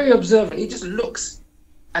he's very observant. He just looks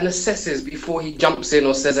and assesses before he jumps in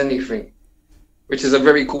or says anything, which is a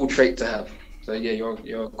very cool trait to have. So yeah,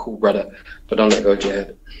 you're a cool brother, but don't let go of your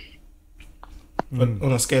head. But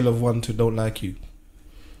on a scale of 1 to don't like you,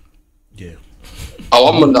 yeah, Oh,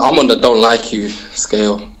 I'm on the don't like you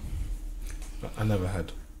scale. I never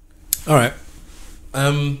had. All right.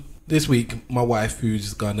 This week, my wife,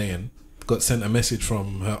 who's Ghanaian, got sent a message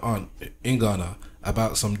from her aunt in Ghana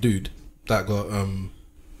about some dude that got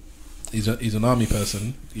he's an army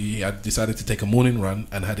person. He had decided to take a morning run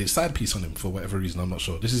and had his side piece on him for whatever reason. I'm not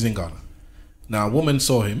sure. This is in Ghana. Now, a woman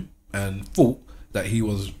saw him and thought that he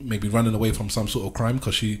was maybe running away from some sort of crime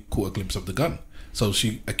because she caught a glimpse of the gun. So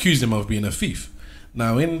she accused him of being a thief.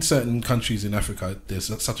 Now, in certain countries in Africa, there's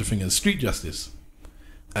such a thing as street justice.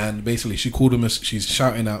 And basically, she called him, she's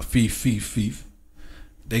shouting out, thief, thief, thief.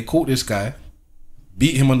 They caught this guy,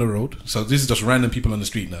 beat him on the road. So this is just random people on the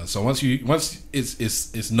street now. So once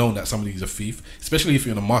it's known that somebody's a thief, especially if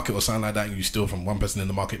you're in a market or something like that, and you steal from one person in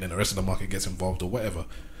the market, then the rest of the market gets involved or whatever.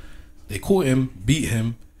 They caught him, beat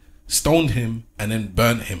him, stoned him, and then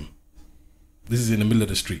burnt him. This is in the middle of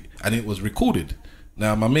the street, and it was recorded.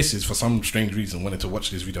 Now, my missus, for some strange reason, wanted to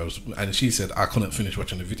watch this video, and she said I couldn't finish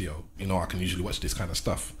watching the video. You know, I can usually watch this kind of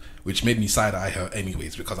stuff, which made me side-eye her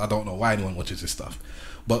anyways, because I don't know why anyone watches this stuff.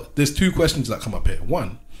 But there's two questions that come up here.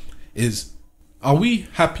 One is, are we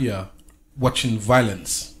happier watching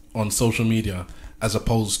violence on social media as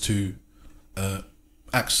opposed to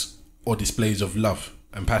acts or displays of love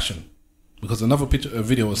and passion? Because a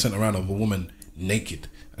video was sent around of a woman naked,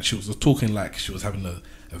 and she was talking like she was having a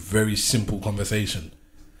very simple conversation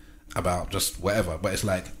about just whatever. But it's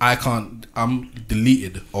like, I'm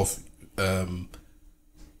deleted off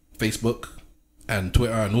Facebook and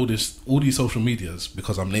Twitter and all these social medias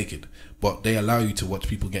because I'm naked. But they allow you to watch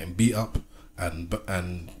people getting beat up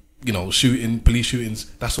and you know, police shootings.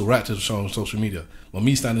 That's all right to show on social media. But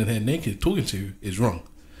me standing here naked talking to you is wrong.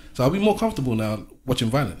 So I'll be more comfortable now watching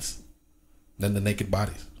violence than the naked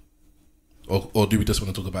bodies. Or do we just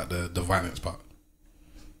want to talk about the violence part?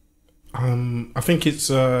 I think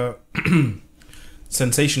it's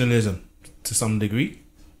sensationalism to some degree.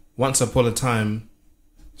 Once upon a time,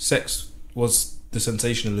 sex was the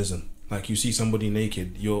sensationalism. Like, you see somebody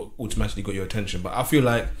naked, you're automatically got your attention. But I feel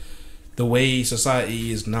like the way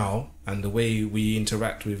society is now and the way we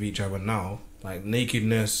interact with each other now, like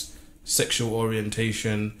nakedness, sexual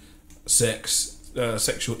orientation, sex,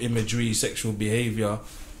 sexual imagery, sexual behavior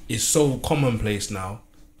is so commonplace now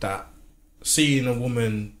that seeing a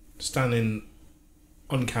woman standing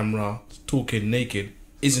on camera talking naked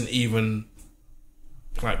isn't even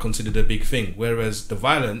like considered a big thing. Whereas the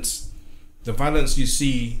violence you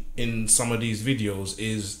see in some of these videos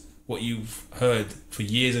is what you've heard for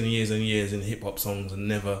years and years and years in hip hop songs and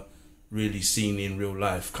never really seen in real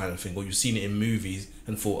life, kind of thing. Or you've seen it in movies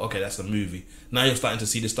and thought, okay, that's a movie. Now you're starting to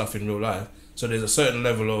see this stuff in real life. So there's a certain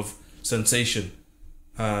level of sensation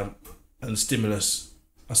and stimulus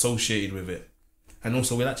associated with it. And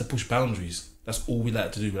also, we like to push boundaries. That's all we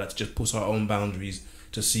like to do. We like to just push our own boundaries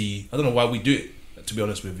to see. I don't know why we do it, to be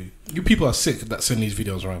honest with you. You people are sick that send these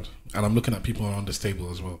videos around. And I'm looking at people around this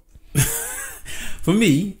table as well. For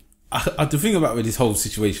me, I the thing about with this whole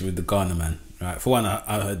situation with the Ghana man, right? For one,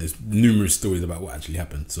 I heard there's numerous stories about what actually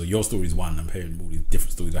happened. So your story is one. I'm hearing all these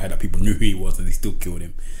different stories. I heard that people knew who he was and they still killed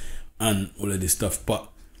him, and all of this stuff. But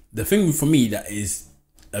the thing for me that is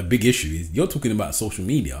a big issue is you're talking about social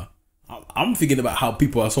media. I'm thinking about how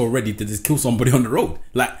people are so ready to just kill somebody on the road.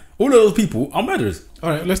 Like, all of those people are murderers. All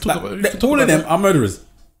right, let's talk about all of them are murderers.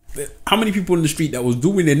 How many people in the street that was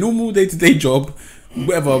doing their normal day-to-day job,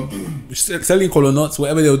 whatever, selling cola nuts,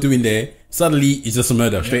 whatever they were doing there, suddenly it's just a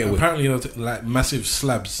murder straight away. Apparently, like massive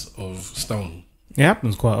slabs of stone. It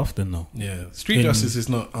happens quite often, though. Yeah, street justice is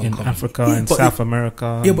not uncommon. In Africa, in South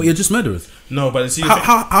America. Yeah, but you're just murderers. No, but see,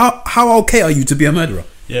 how okay are you to be a murderer?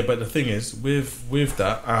 yeah, but the thing is, with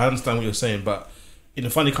that, I understand what you're saying, but in a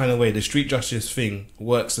funny kind of way, the street justice thing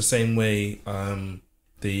works the same way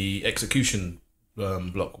the execution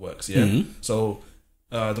block works. Yeah. Mm-hmm. So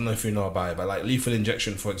I don't know if you know about it, but like lethal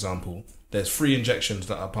injection, for example, there's 3 injections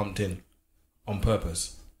that are pumped in on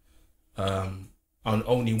purpose. And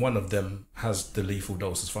only one of them has the lethal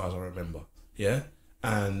dose, as far as I remember. Yeah,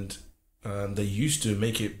 and they used to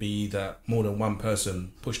make it be that more than one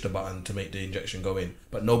person pushed the button to make the injection go in,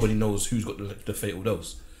 but nobody knows who's got the fatal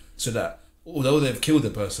dose. So that although they've killed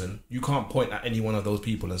the person, you can't point at any one of those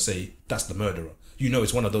people and say that's the murderer. You know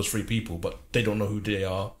it's one of those 3 people, but they don't know who they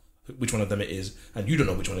are, which one of them it is, and you don't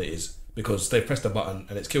know which one it is because they pressed the button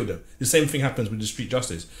and it's killed them. The same thing happens with the street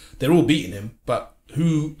justice. They're all beating him, but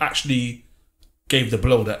who actually gave the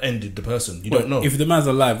blow that ended the person? You don't know. If the man's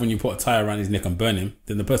alive when you put a tire around his neck and burn him,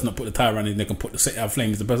 then the person that put the tire around his neck and put the set out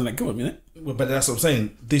flame is the person that killed him, isn't it? Well, but that's what I'm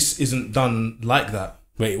saying. This isn't done like that.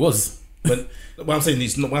 Wait, it was. But what I'm saying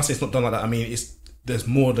is, when I say it's not done like that, I mean there's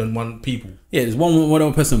more than one people. Yeah, there's one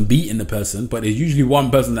other person beating the person, but there's usually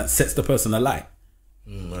one person that sets the person alight.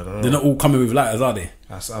 I don't know. They're not all coming with lighters, are they?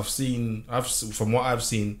 From what I've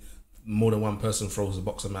seen, more than one person throws a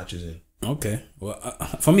box of matches in. Okay. Well,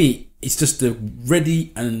 for me, it's just the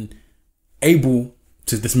ready and able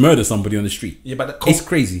to just murder somebody on the street. Yeah, but it's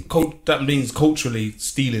crazy. That means culturally,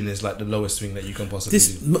 stealing is like the lowest thing that you can possibly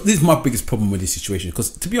do. This is my biggest problem with this situation.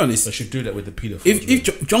 Because to be honest, they should do that with the paedophiles.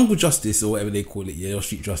 If jungle justice or whatever they call it, yeah, or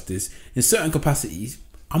street justice, in certain capacities,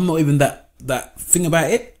 I'm not even that thing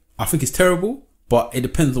about it. I think it's terrible, but it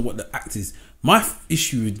depends on what the act is. My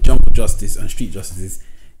issue with jungle justice and street justice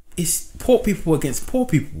is poor people against poor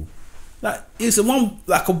people. Like, it's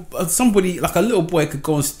somebody like a little boy could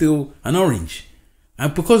go and steal an orange,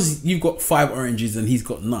 and because you've got 5 oranges and he's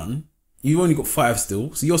got none, you've only got 5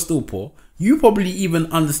 still, so you're still poor. You probably even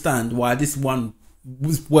understand why this one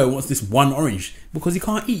boy wants this one orange, because he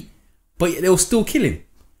can't eat, but they'll still kill him.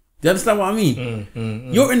 Do you understand what I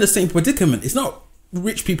mean? You're in the same predicament. It's not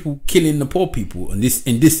rich people killing the poor people in this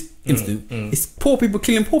instant. It's poor people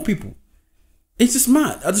killing poor people. It's just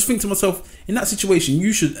mad. I just think to myself, in that situation,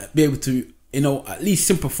 you should be able to, at least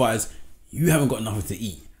sympathize. You haven't got nothing to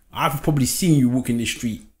eat. I've probably seen you walking the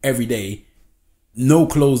street every day, no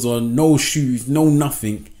clothes on, no shoes, no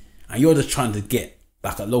nothing, and you're just trying to get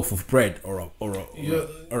like a loaf of bread or a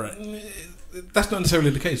That's not necessarily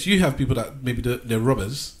the case. You have people that maybe they're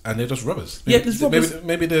robbers and they're just robbers. Yeah, there's robbers.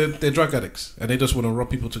 Maybe they're drug addicts and they just want to rob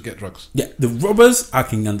people to get drugs. Yeah, the robbers I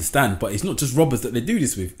can understand, but it's not just robbers that they do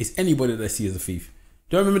this with. It's anybody that they see as a thief.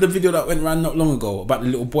 Do you remember the video that went around not long ago about the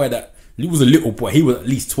little boy he was a little boy. He was at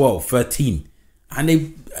least 12, 13.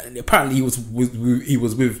 And apparently he was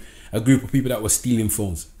with a group of people that were stealing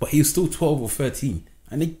phones. But he was still 12 or 13.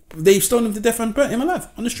 And they stoned him to death and burnt him alive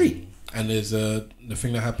on the street. And there's the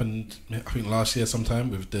thing that happened, I think last year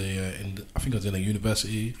sometime with I think it was in a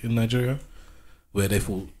university in Nigeria, where they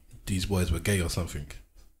thought these boys were gay or something,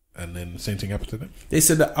 and then the same thing happened to them. They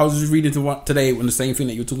said that I was just reading today on the same thing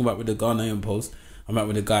that you're talking about with the Ghanaian post. I met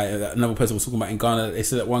with a guy, another person was talking about in Ghana. They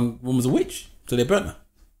said that one woman was a witch, so they burnt her.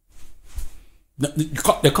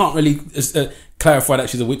 They can't really clarify that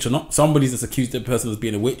she's a witch or not. Somebody's just accused the person of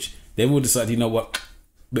being a witch. They've all decided, you know what,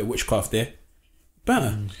 bit of witchcraft there.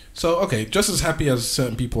 Better. So, okay, just as happy as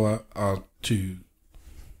certain people are to,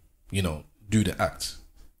 do the act,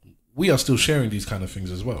 we are still sharing these kind of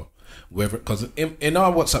things as well. Because in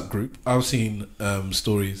our WhatsApp group, I've seen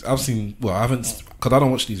stories. I haven't, because I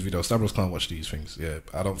don't watch these videos. Stavros can't watch these things. Yeah,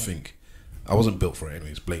 I don't think, I wasn't built for it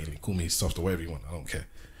anyways, blatantly. Call me soft or whatever you want, I don't care.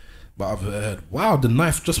 But I've heard, wow, the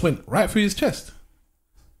knife just went right through his chest.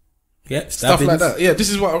 Yeah, stuff like that. Yeah, this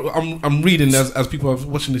is what I'm reading as people are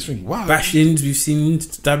watching this thing. Wow, bashings, we've seen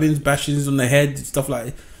stabbings, bashings on the head, stuff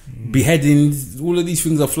like beheadings. All of these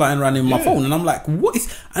things are flying around in my phone, and I'm like, what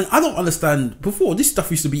is? And I don't understand. Before, this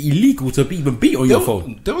stuff used to be illegal to even be on your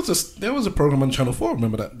phone. There was a program on Channel 4.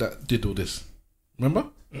 Remember that did all this. Remember?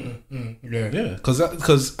 Yeah.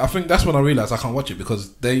 Because I think that's when I realized I can't watch it,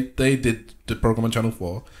 because they did the program on Channel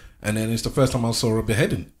 4, and then it's the first time I saw a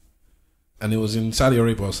beheading. And it was in Saudi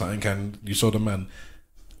Arabia or something, and you saw the man.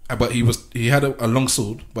 But he had a long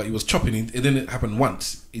sword, but he was chopping. It didn't happen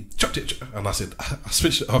once. He chopped it, and I said, I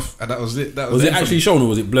switched it off, and that was it. Was it actually shown or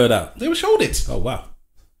was it blurred out? They showed it. Oh wow!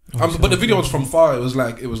 But the video was from far. It was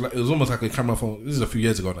almost like a camera phone. This is a few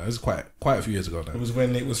years ago now. This is quite a few years ago now. It was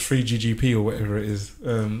when it was 3GGP or whatever it is.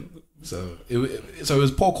 So it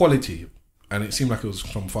was poor quality, and it seemed like it was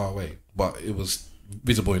from far away, but it was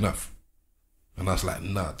visible enough. And I was like,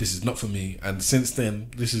 nah, this is not for me. And since then,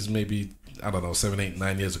 this is maybe, I don't know, 7, 8,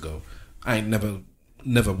 9 years ago. I ain't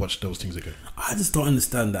never watched those things again. I just don't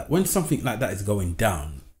understand that when something like that is going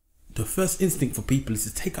down, the first instinct for people is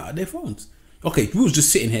to take out their phones. Okay, we was just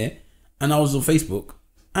sitting here, and I was on Facebook,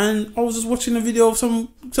 and I was just watching a video of some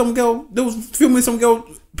girl. They was filming some girl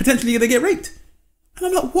potentially gonna get raped, and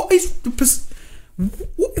I'm like, what is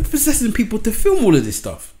possessing people to film all of this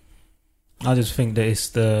stuff? I just think that it's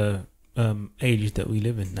the age that we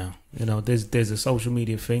live in now. You know, there's a social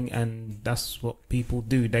media thing, and that's what people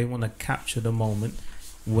do. They want to capture the moment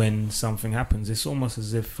when something happens. It's almost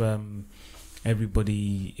as if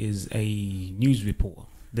everybody is a news reporter.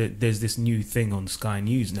 There's this new thing on Sky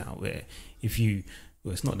News now where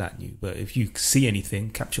it's not that new, but if you see anything,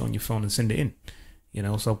 capture on your phone and send it in. You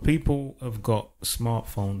know, so people have got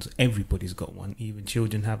smartphones. Everybody's got one. Even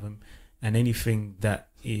children have them. And anything that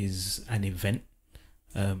is an event,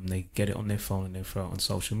 they get it on their phone and they throw it on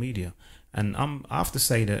social media. And I have to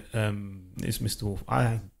say that it's Mr. Wolf.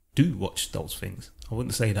 I do watch those things. I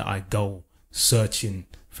wouldn't say that I go searching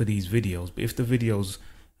for these videos, but if the videos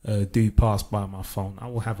do pass by my phone, I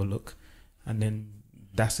will have a look, and then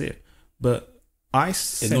that's it. But I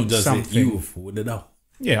sent something. You will forward it out.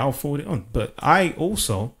 Yeah, I'll forward it on. But I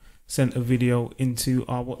also sent a video into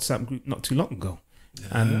our WhatsApp group not too long ago,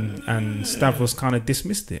 and Stavros kind of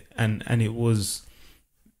dismissed it, and it was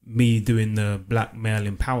me doing the black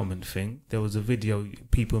male empowerment thing. There was a video,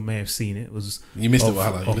 people may have seen it. It was you missed it,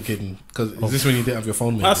 Wahala. You're looking because is this when you didn't have your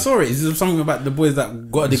phone? Maybe? I saw it. Is there something about the boys that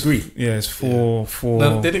got a degree? Yeah, it's for.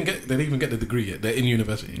 No, they didn't even get the degree yet. They're in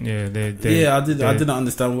university. Yeah, I didn't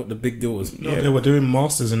understand what the big deal was. No, they were doing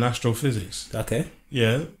masters in astrophysics. Okay.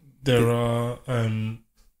 Yeah, there are.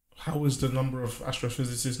 How is the number of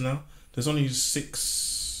astrophysicists now? There's only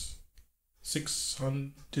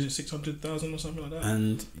 600,000 or something like that.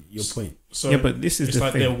 And your point. So yeah, but this is it's the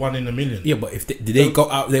like thing. they're 1 in a million. Yeah, but did they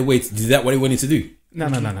go out their way to do that? What they wanted to do? No.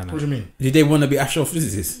 What do you mean? Did they want to be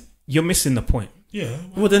astrophysicists? You're missing the point. Yeah.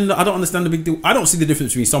 Well, then I don't understand the big deal. I don't see the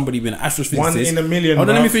difference between somebody being an astrophysicist. 1 in a million. Hold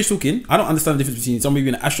on, let me finish talking. I don't understand the difference between somebody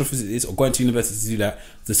being an astrophysicist or going to university to do that,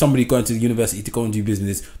 to somebody going to university to go and do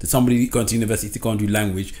business, to somebody going to university to go and do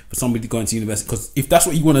language, for somebody going to university. Because if that's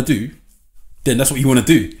what you want to do, then that's what you want to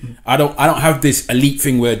do. I don't have this elite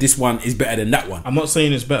thing where this one is better than that one. I'm not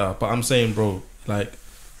saying it's better, but I'm saying, bro, like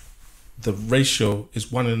the ratio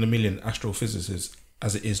is 1 in a million astrophysicists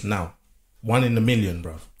as it is now. 1 in a million,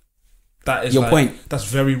 bro. That is your point. That's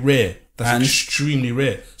very rare. That's extremely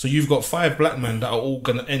rare. So you've got 5 black men that are all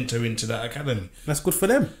gonna enter into that academy. That's good for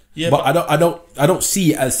them. Yeah, but I don't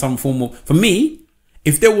see it as some form of. For me,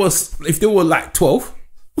 if there were like 12,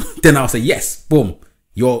 then I'll say yes. Boom.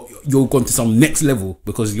 You're gone to some next level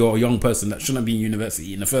because you're a young person that shouldn't be in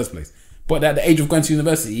university in the first place. But at the age of going to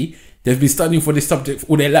university, they've been studying for this subject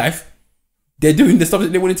all their life. They're doing the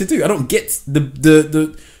subject they wanted to do. I don't get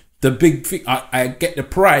the big thing. I get the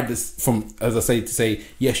pride that's from, as I say, to say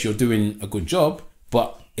yes, you're doing a good job,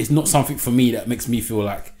 but it's not something for me that makes me feel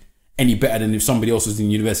like any better than if somebody else was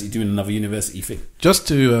in university doing another university thing. Just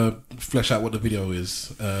to flesh out what the video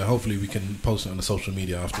is, hopefully we can post it on the social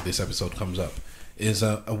media after this episode comes up. Is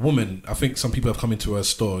a woman. I think some people have come into her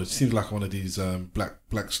store. It seems like one of these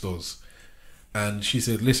black stores, and she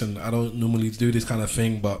said, "Listen, I don't normally do this kind of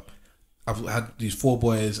thing, but I've had these 4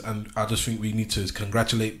 boys, and I just think we need to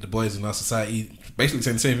congratulate the boys in our society." Basically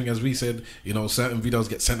saying the same thing as we said. You know, certain videos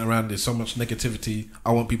get sent around. There's so much negativity.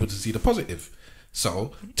 I want people to see the positive.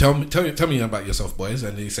 So tell me about yourself, boys.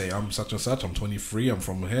 And they say, "I'm such and such. I'm 23. I'm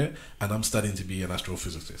from here, and I'm studying to be an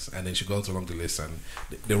astrophysicist." And then she goes along the list, and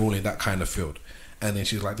they're all in that kind of field. And then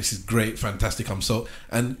she's like, "This is great, fantastic. I'm so..."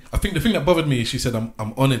 And I think the thing that bothered me is she said, "I'm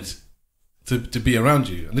honoured to be around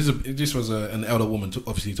you." And this was an elder woman,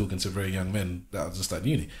 obviously talking to very young men that are just at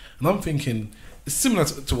uni. And I'm thinking it's similar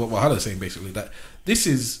to what Wahala's saying, basically, that this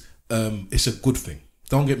is it's a good thing.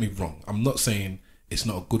 Don't get me wrong. I'm not saying it's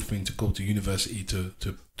not a good thing to go to university to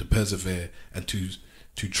persevere and to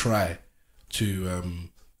try to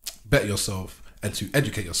better yourself and to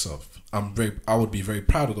educate yourself. I would be very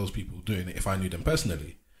proud of those people doing it if I knew them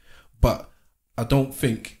personally, but I don't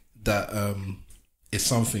think that it's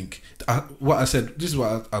something. What I said. This is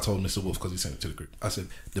what I told Mr. Wolf because he sent it to the group. I said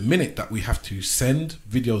the minute that we have to send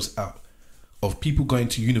videos out of people going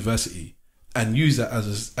to university and use that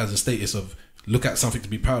as a status of look at something to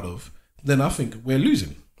be proud of, then I think we're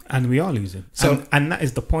losing. And we are losing. So, and that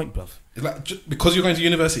is the point, bruv. Like, just because you're going to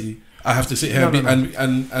university, I have to sit here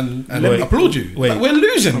and Wait, applaud you. wait. Like, we're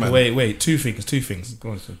losing, man. Wait. Two things.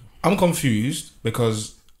 Go on, sir. I'm confused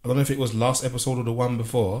because I don't know if it was last episode or the one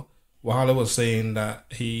before. Wahala was saying that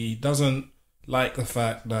he doesn't like the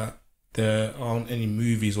fact that there aren't any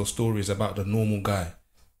movies or stories about the normal guy.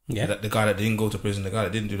 Yeah. That the guy that didn't go to prison, the guy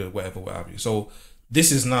that didn't do the whatever, what have you. So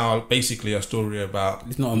this is now basically a story about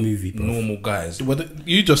It's not a movie, bro. normal guys. Well,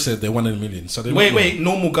 you just said they're 1 in a million. So they Wait,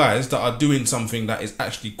 normal guys that are doing something that is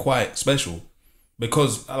actually quite special.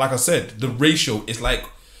 Because, like I said, the ratio is like,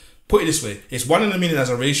 put it this way, it's 1 in a million as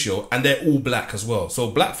a ratio, and they're all black as well. So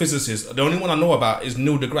black physicists, the only one I know about is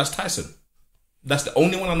Neil deGrasse Tyson. That's the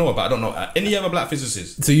only one I know about. I don't know any other black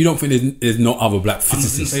physicists. So you don't think there's no other black I didn't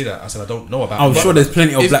physicists? say that. I said I don't know about. I'm sure there's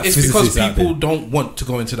plenty of black it's physicists because out people there. don't want to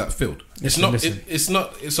go into that field. It's not. Listen. It's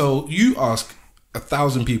not. So you ask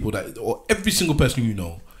 1,000 people that, or every single person you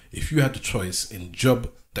know, if you had the choice in job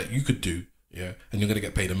that you could do, yeah, and you're gonna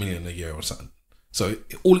get paid $1 million a year or something. So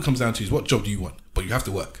all it comes down to is what job do you want, but you have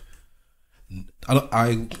to work.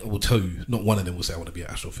 I will tell you, not one of them will say I want to be an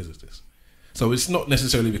astrophysicist. So it's not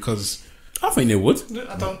necessarily because. I think they would.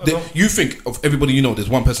 I don't. You think of everybody you know, there's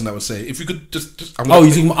one person that would say, if you could just I I thought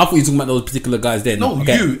you were talking about those particular guys there. no,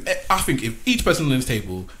 Okay. you. I think if each person on this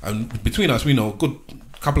table, and between us, we know a good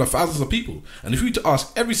couple of thousands of people, and if you were to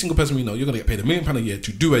ask every single person we know, you're going to get paid £1 million a year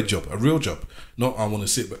to do a job, a real job. Not I want to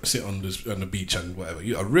sit on the beach and whatever.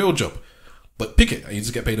 A real job, but pick it and you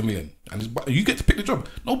just get paid $1 million, and you get to pick the job.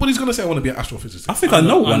 Nobody's going to say I want to be an astrophysicist. I think I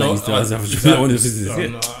know one of these guys.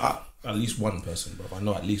 At least one person, bro. I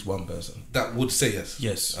know at least one person That would say yes.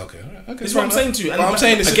 Yes. Okay. All right. Okay. It's what I'm saying to you. But I'm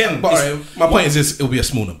saying this again. again. But my point is this: it'll be a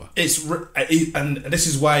small number. And this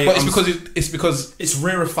is why. But it's because it's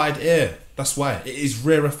rarefied air. That's why it is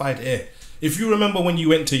rarefied air. If you remember when you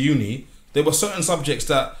went to uni, there were certain subjects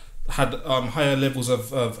that had higher levels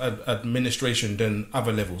of administration than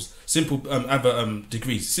other levels, other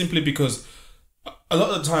degrees. Simply because a lot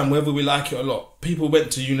of the time, whether we like it or not, people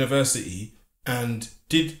went to university and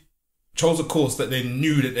chose a course that they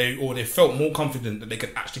knew that they felt more confident that they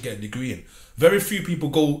could actually get a degree in. Very few people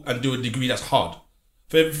go and do a degree that's hard.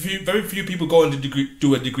 Very few people go and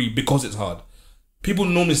do a degree because it's hard. People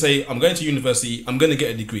normally say, I'm going to university, I'm going to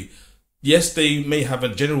get a degree. Yes, they may have a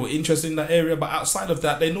general interest in that area, but outside of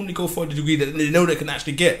that, they normally go for a degree that they know they can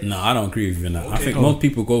actually get. No, I don't agree with you on that. Okay, I think most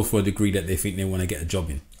people go for a degree that they think they want to get a job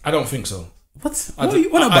in. I don't think so. What? What are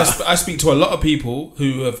you on about? I speak to a lot of people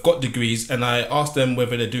who have got degrees, and I ask them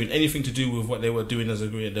whether they're doing anything to do with what they were doing as a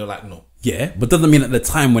degree, and they're like, no. Yeah, but doesn't mean at the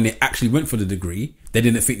time when they actually went for the degree, they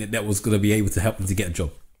didn't think that was going to be able to help them to get a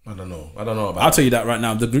job. I don't know about I'll tell you that right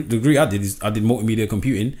now. The degree I did I did multimedia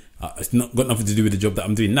computing. It's not got nothing to do with the job that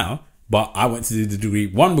I'm doing now. But I went to do the degree,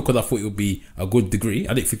 one, because I thought it would be a good degree.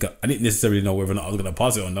 I didn't necessarily know whether or not I was going to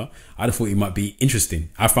pass it or not. I just thought it might be interesting.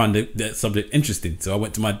 I found that subject interesting, so I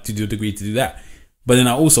went to do a degree to do that. But then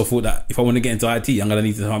I also thought that if I want to get into IT, I'm going to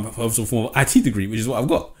need to have some form of IT degree, which is what I've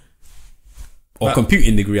got. Or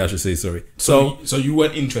computing degree, I should say, sorry. So you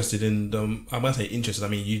weren't interested in I might say interested, I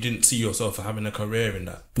mean, you didn't see yourself having a career in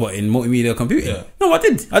that. what, in multimedia computing? Yeah. No, I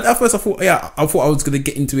did. At first I thought I was going to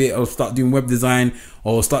get into it or start doing web design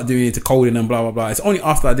or start doing it to coding and blah, blah, blah. It's only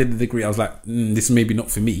after I did the degree I was like, this may be not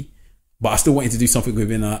for me. But I still wanted to do something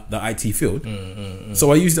within the IT field.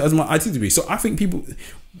 So I used it as my IT degree. So I think people,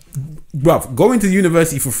 bruv, going to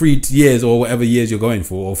university for 3 years or whatever years you're going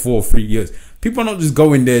for, or 4 or 3 years, people are not just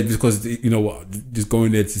going there because, you know what, just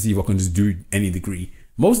going there to see if I can just do any degree.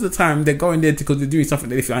 Most of the time, they're going there because they're doing something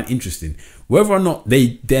that they find interesting. Whether or not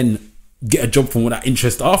they then get a job from that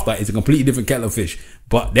interest after is a completely different kettle of fish.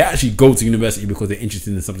 But they actually go to university because they're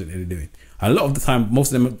interested in the subject that they're doing. And a lot of the time,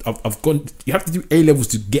 most of them have gone. You have to do A levels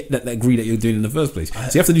to get that degree that you're doing in the first place. So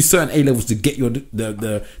you have to do certain A levels to get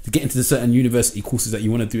to get into the certain university courses that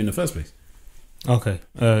you want to do in the first place. Okay,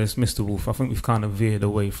 it's Mr. Wolf. I think we've kind of veered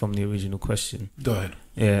away from the original question. Go ahead.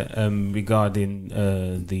 Yeah, regarding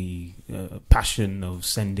the passion of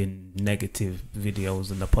sending negative videos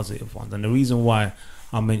and the positive ones. And the reason why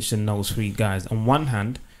I mentioned those 3 guys, on one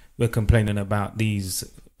hand, we're complaining about these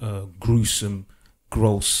gruesome,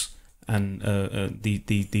 gross, and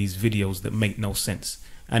these videos that make no sense.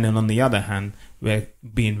 And then on the other hand, we're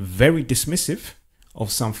being very dismissive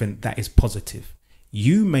of something that is positive.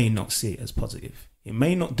 You may not see it as positive. It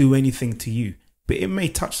may not do anything to you, but it may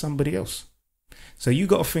touch somebody else. So you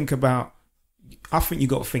got to think about, I think you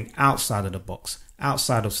got to think outside of the box,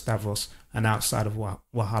 outside of Stavros and outside of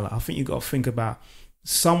Wahala. I think you got to think about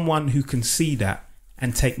someone who can see that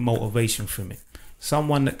and take motivation from it.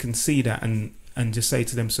 Someone that can see that and just say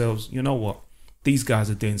to themselves, you know what, these guys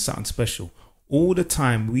are doing something special. All the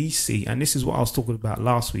time we see, and this is what I was talking about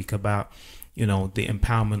last week about, you know, the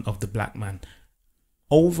empowerment of the black man.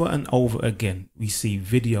 Over and over again, we see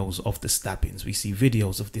videos of the stabbings. We see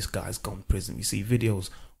videos of this guy's gone to prison. We see videos,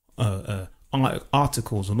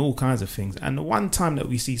 articles on all kinds of things. And the one time that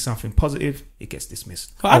we see something positive, it gets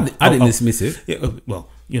dismissed. I didn't dismiss it. Yeah, well,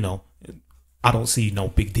 you know, I don't see no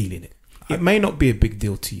big deal in it. It may not be a big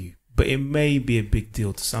deal to you, but it may be a big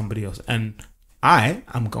deal to somebody else. And I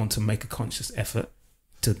am going to make a conscious effort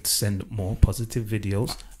to send more positive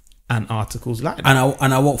videos and articles like that.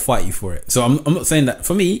 And I won't fight you for it. So I'm not saying that.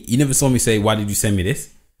 For me, you never saw me say, why did you send me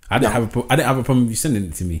this? I didn't have a problem with you sending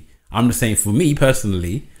it to me. I'm just saying, for me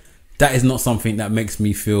personally, that is not something that makes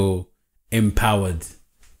me feel empowered,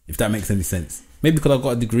 if that makes any sense. Maybe because I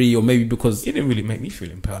got a degree, or maybe because it didn't really make me feel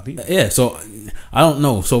empowered either. Yeah, so I don't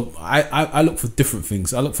know. So I look for different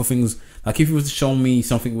things. I look for things like, if you were to show me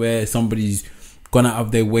something where somebody's gone out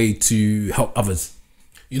of their way to help others,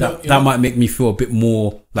 that might make me feel a bit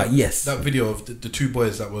more like, yes. That video of the two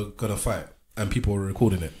boys that were gonna fight and people were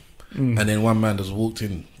recording it, and then one man just walked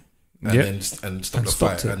in and stopped the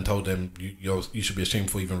fight and told them, you should be ashamed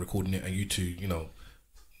for even recording it, and you two, you know,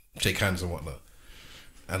 shake hands and whatnot.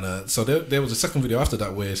 And so there was a second video after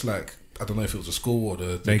that where it's like, I don't know if it was a school or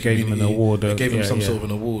they gave him an award. They gave him some sort of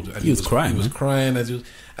an award, and he was crying. He was crying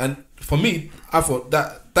and for me, I thought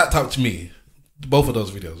that touched me. Both of those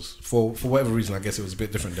videos, for whatever reason, I guess it was a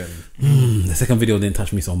bit different then. The second video didn't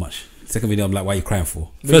touch me so much. The second video, I'm like, why are you crying for?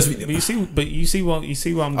 First video, but you see where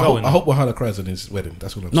I'm going. I hope Wahala cries on his wedding.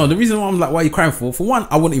 That's what I'm saying. No, the reason why I'm like, why are you crying for one,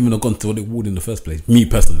 I wouldn't even have gone to the award in the first place. Me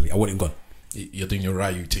personally, I wouldn't have gone. You're doing your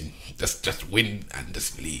Ryu thing. Just win and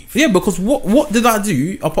just leave. Yeah, because what did I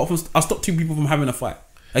do apart from I stopped two people from having a fight?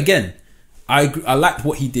 Again, I liked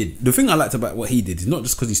what he did. The thing I liked about what he did is not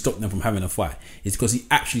just because he stopped them from having a fight. It's because he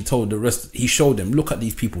actually told the rest. He showed them, look at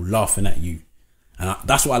these people laughing at you, and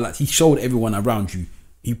that's what I liked. He showed everyone around you.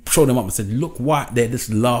 He showed them up and said, look, why they're just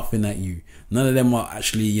laughing at you. None of them are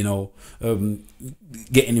actually, you know,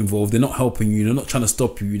 getting involved. They're not helping you. They're not trying to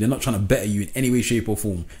stop you. They're not trying to better you in any way, shape or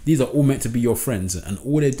form. These are all meant to be your friends, and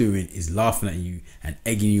all they're doing is laughing at you and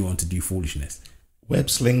egging you on to do foolishness. Web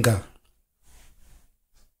slinger.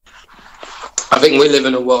 I think we live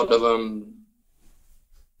in a world of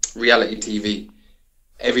reality TV.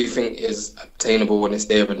 Everything is obtainable when it's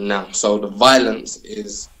there and now. So the violence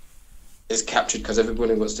is captured because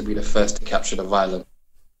everybody wants to be the first to capture the violence.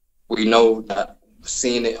 We know that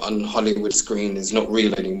seeing it on Hollywood screen is not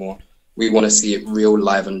real anymore. We want to see it real,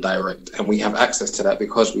 live and direct. And we have access to that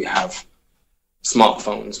because we have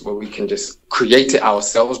smartphones where we can just create it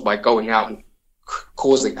ourselves by going out and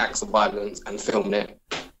causing acts of violence and filming it,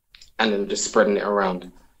 and then just spreading it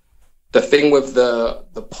around. The thing with the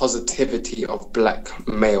positivity of black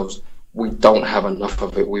males, we don't have enough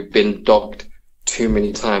of it. We've been dogged too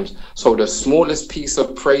many times. So the smallest piece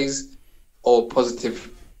of praise or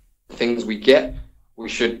positive things we get, we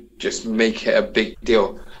should just make it a big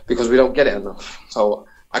deal because we don't get it enough. So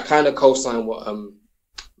I kind of co-sign what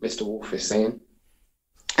Mr. Wolf is saying.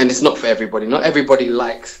 And it's not for everybody. Not everybody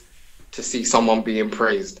likes to see someone being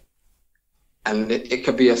praised. And it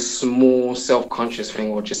could be a small self-conscious thing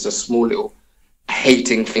or just a small little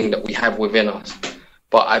hating thing that we have within us.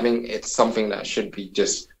 But I think it's something that should be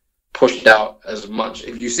just pushed out as much.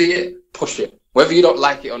 If you see it, push it. Whether you don't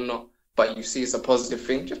like it or not, but you see it's a positive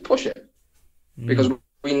thing, just push it. Because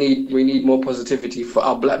we need more positivity for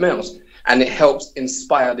our black males. And it helps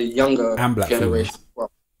inspire the younger generation.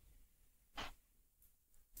 Well,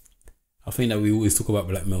 I think that we always talk about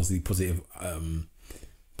black males, the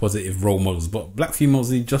positive role models, but black females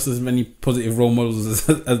need just as many positive role models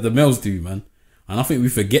as the males do, man. And I think we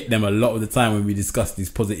forget them a lot of the time when we discuss these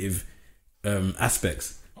positive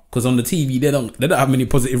aspects, because on the TV they don't have many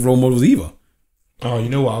positive role models either. Oh, you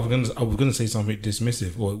know what? I was gonna say something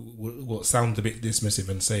dismissive, or what sounds a bit dismissive,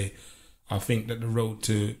 and say I think that the road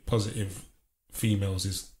to positive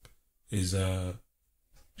females is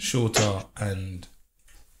shorter and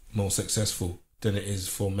more successful than it is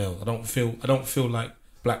for males. I don't feel like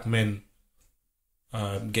black men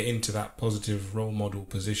get into that positive role model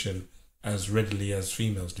position as readily as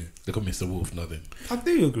females do. Look at Mr. Wolf nodding. I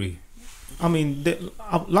do agree. I mean,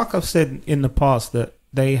 like I've said in the past, that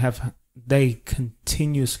they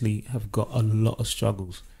continuously have got a lot of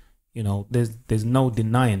struggles. You know, there's no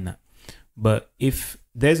denying that. But if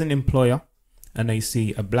there's an employer and they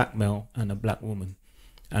see a black male and a black woman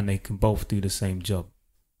and they can both do the same job,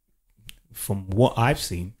 from what I've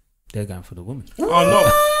seen, they're going for the woman. Oh no!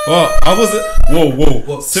 Well, I wasn't.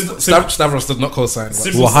 Whoa! Stavros does not co-sign.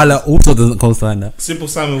 Wahala also doesn't co-sign that. Simple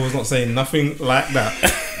Simon was not saying nothing like that.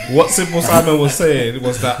 What Simple Simon was saying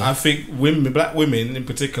was that I think black women in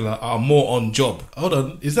particular, are more on job. Hold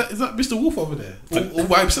on, is that Mr. Wolf over there, all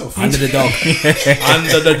by himself? Under the dog.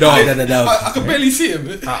 Under the dog. Under the dog. I can barely see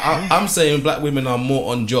him. I'm saying black women are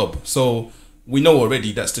more on job. So we know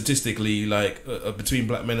already that statistically, like between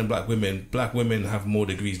black men and black women have more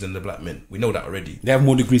degrees than the black men. We know that already. They have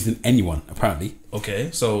more degrees than anyone, apparently. Okay,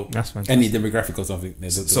 so That's fantastic. Any demographic or something.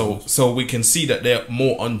 so we can see that they're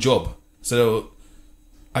more on job. So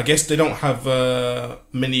I guess they don't have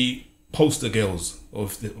many poster girls or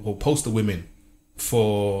poster women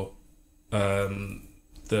for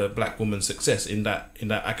the black woman's success in that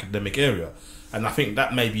academic area, and I think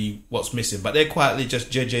that may be what's missing. But they're quietly just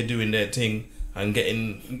JJ doing their thing and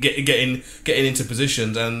getting into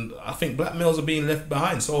positions, and I think black males are being left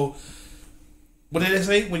behind. So what did they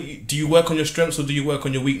say? Do you work on your strengths or do you work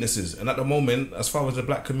on your weaknesses? And at the moment, as far as the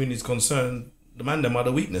black community is concerned, the man them are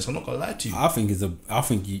the weakness. I'm not gonna lie to you. I think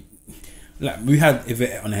like we had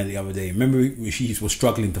Yvette on here the other day. Remember she was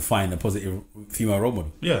struggling to find a positive female role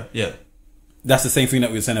model. Yeah. That's the same thing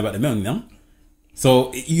that we were saying about the men, you know?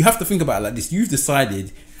 So you have to think about it like this. You've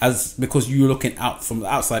decided, because you're looking out from the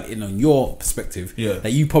outside in on your perspective,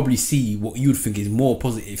 that you probably see what you would think is more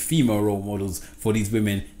positive female role models for these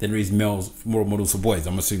women than there is males role models for boys.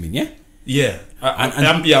 I'm assuming, Yeah,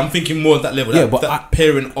 I'm thinking more at that level. That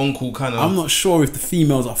parent uncle kind of. I'm not sure if the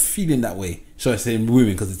females are feeling that way. So I say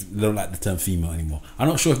women because they don't like the term female anymore. I'm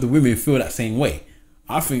not sure if the women feel that same way.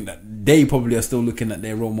 I think that they probably are still looking at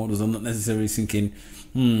their role models and not necessarily thinking,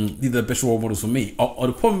 these are the best role models for me. Or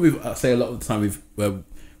the problem with, I say a lot of the time with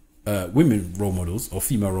women role models or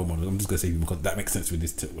female role models, I'm just going to say because that makes sense with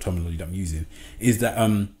this terminology that I'm using, is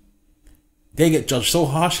that they get judged so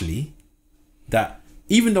harshly that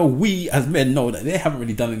even though we as men know that they haven't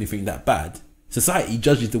really done anything that bad, society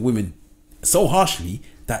judges the women so harshly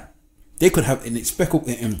that they could have an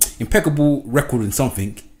impeccable record in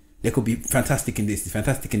something. They could be fantastic in this,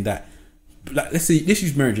 fantastic in that. Like, let's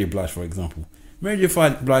use Mary J. Blige for example. Mary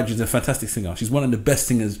J. Blige is a fantastic singer. She's one of the best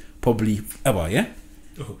singers probably ever. Yeah.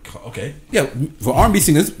 Okay. Yeah, for R&B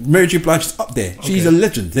singers, Mary J. Blige is up there. She's a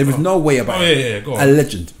legend. There is no way about it. Yeah. Go on. A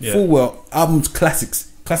legend. Yeah. Full well albums,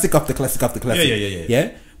 classics, classic after classic after classic.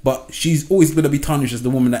 Yeah. But she's always going to be tarnished as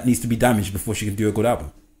the woman that needs to be damaged before she can do a good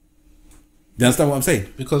album. Do you understand what I'm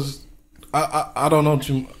saying? Because I don't know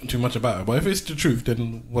too much about it, but if it's the truth,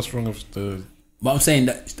 then what's wrong with the? But I'm saying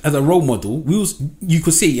that as a role model, you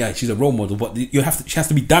could say she's a role model, but she has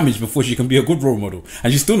to be damaged before she can be a good role model,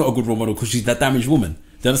 and she's still not a good role model because she's that damaged woman. Do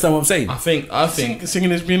you understand what I'm saying? I think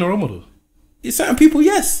singing is being a role model. It's certain people,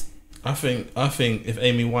 yes. I think if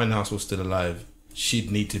Amy Winehouse was still alive, she'd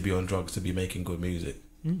need to be on drugs to be making good music.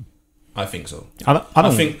 I think so.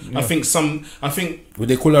 I think. Would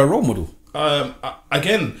they call her a role model?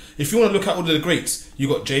 Again, if you want to look at all of the greats, you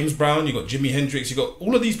got James Brown, you got Jimi Hendrix, you got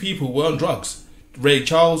all of these people who were on drugs. Ray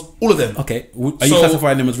Charles, all of them. Okay, are you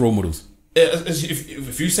classifying them as role models?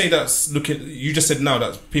 If you say you just said now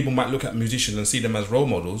that people might look at musicians and see them as role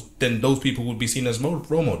models, then those people would be seen as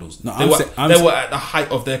role models. No, they were at the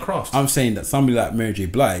height of their craft. I'm saying that somebody like Mary J.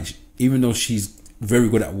 Blige, even though she's very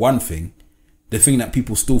good at one thing, the thing that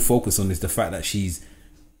people still focus on is the fact that she's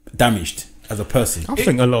damaged as a person. I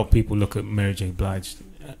think a lot of people look at Mary J. Blige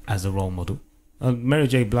as a role model. Mary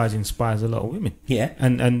J. Blige inspires a lot of women. Yeah,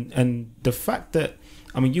 and the fact that,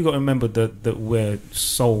 I mean, you got to remember that where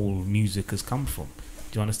soul music has come from.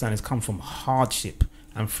 Do you understand? It's come from hardship,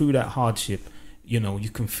 and through that hardship, you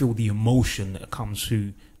can feel the emotion that comes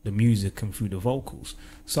through the music and through the vocals.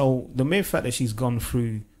 So the mere fact that she's gone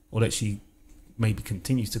through, or that she maybe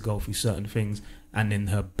continues to go through certain things, and then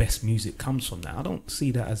her best music comes from that, I don't see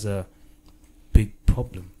that as a big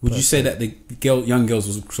problem. Would you say that the young girls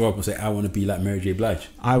will grow up and say, I want to be like Mary J. Blige?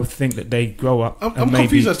 I would think that they grow up. I'm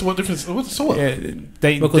confused as to what difference. So what? Yeah,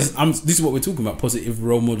 this is what we're talking about, positive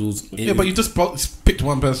role models. But you just picked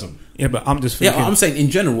one person. Yeah, but I'm just thinking. Yeah, I'm saying in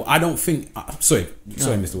general, I don't think. Sorry,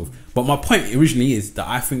 Mr. Wolf. But my point originally is that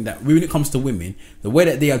I think that when it comes to women, the way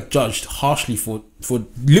that they are judged harshly for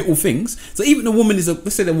little things. So even a woman is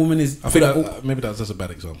let's say the woman is. I think maybe that's just a bad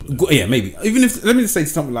example. Yeah, maybe. Even if, let me just say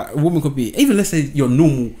something like a woman could be, even let's say your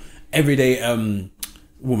normal everyday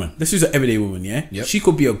woman. Let's use an everyday woman. Yeah, yep. She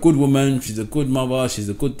could be a good woman. She's a good mother. She's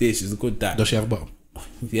a good this. She's a good that. Does she have a bottom?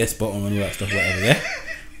 Yes, bottom and all that stuff, whatever. Yeah,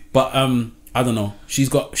 but I don't know. She's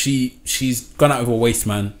gone out with a waste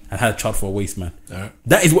man and had a child for a waste man. Right.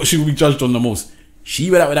 That is what she will be judged on the most.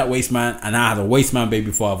 She went out with that waste man and now has a waste man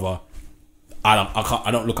baby father.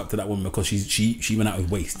 I don't look up to that woman because she went out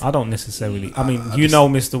with waste. I don't necessarily. I mean,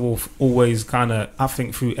 Mr. Wolf always kind of. I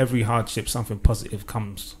think through every hardship, something positive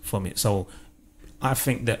comes from it. So I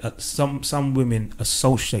think that some women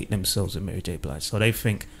associate themselves with Mary J. Blige. So they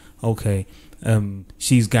think, okay,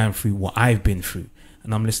 she's going through what I've been through,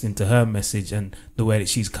 and I'm listening to her message and the way that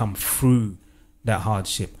she's come through that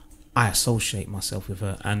hardship. I associate myself with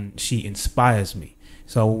her, and she inspires me.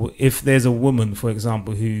 So if there's a woman, for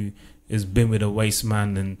example, who has been with a waste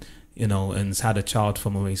man and has had a child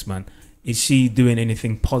from a waste man, is she doing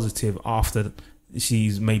anything positive after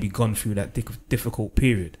she's maybe gone through that difficult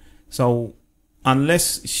period? So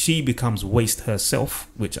unless she becomes waste herself,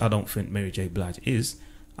 which I don't think Mary J. Blige is,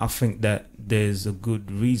 I think that there's a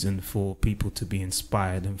good reason for people to be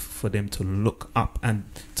inspired and for them to look up and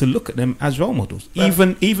to look at them as role models.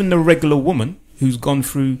 Even the regular woman who's gone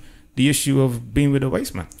through the issue of being with a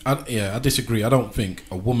waste man. I disagree. I don't think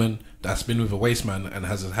a woman that's been with a waste man and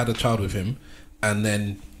has had a child with him and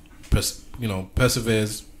then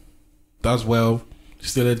perseveres, does well,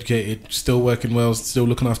 still educated, still working well, still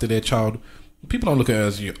looking after their child. People don't look at her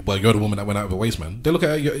as, well, you're the woman that went out with a waste man. They look at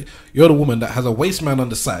her, you're the woman that has a waste man on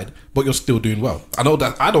the side, but you're still doing well. I know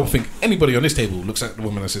that. I don't think anybody on this table looks at the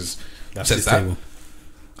woman that says that. Table.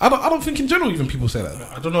 I don't think in general even people say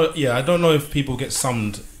that. I don't know. Yeah, I don't know if people get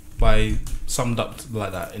summed up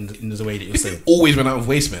like that in the way that you're saying. Always went out with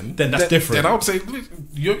waste men. Then that's different. Then I would say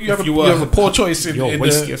you have a poor choice in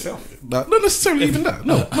waste yourself. Not necessarily even that.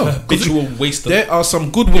 No. Habitual waster. There are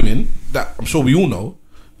some good women that I'm sure we all know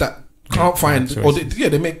that can't find, or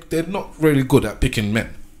they're not really good at picking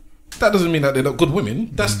men. That doesn't mean that they're not good women.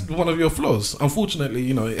 That's one of your flaws.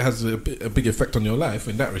 Unfortunately, it has a big effect on your life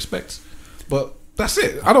in that respect. But that's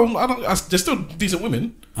it. There's still decent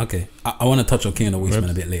women. Okay, I want to touch on King of the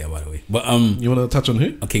Wasteman a bit later, by the way. But you want to touch on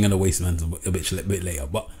who? King of the Wasteman a bit later.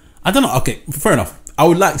 But I don't know. Okay, fair enough. I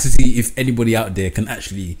would like to see if anybody out there can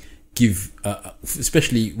actually give,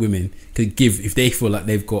 especially women, can give if they feel like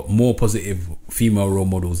they've got more positive female role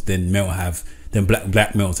models than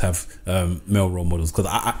black males have male role models. Because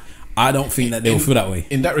I don't think that they'll feel that way.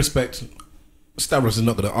 In that respect, Stavros is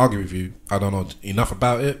not going to argue with you. I don't know enough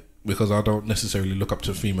about it because I don't necessarily look up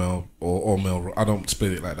to female or male. I don't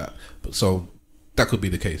split it like that. But so that could be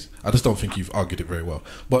the case. I just don't think you've argued it very well.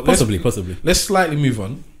 But possibly. Let's slightly move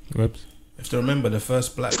on. Whoops. If to remember the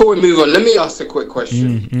first black. Before we move on, let me ask a quick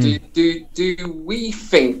question. Do we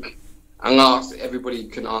think, and everybody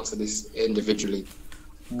can answer this individually,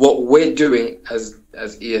 what we're doing as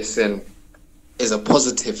ESN is a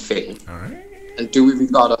positive thing? All right. And do we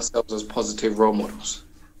regard ourselves as positive role models?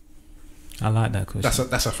 I like that question.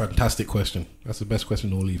 That's a fantastic question. That's the best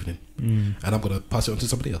question all evening. And I'm going to pass it on to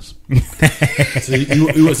somebody else. So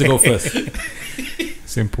who wants to go first?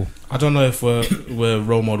 Simple. I don't know if we're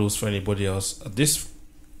role models for anybody else. This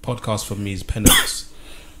podcast for me is penance.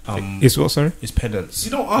 It's what, sorry? It's penance.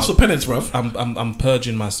 You don't ask for penance, bruv. I'm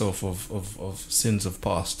purging myself of sins of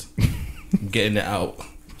past. I'm getting it out.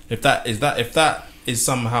 If that is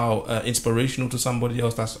somehow inspirational to somebody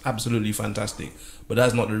else, that's absolutely fantastic. But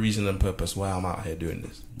that's not the reason and purpose why I'm out here doing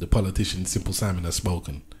this. The politician Simple Simon has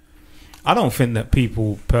spoken. I don't think that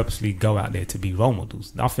people purposely go out there to be role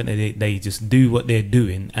models. I think that they just do what they're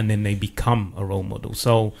doing and then they become a role model.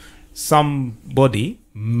 So somebody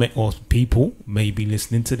or people may be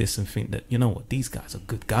listening to this and think that, you know what, these guys are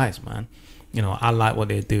good guys, man. I like what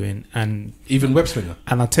they're doing. And even web slinger.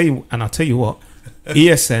 And I tell you what,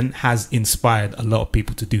 ESN has inspired a lot of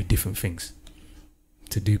people to do different things,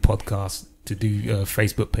 to do podcasts, to do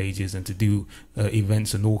Facebook pages, and to do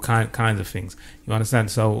events and all kinds of things. You understand?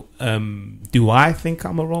 So, do I think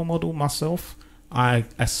I'm a role model myself? I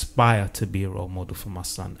aspire to be a role model for my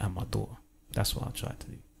son and my daughter. That's what I try to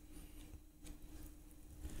do.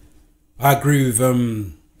 I agree with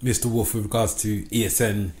Mr. Wolf with regards to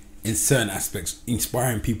ESN in certain aspects,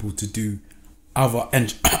 inspiring people to do other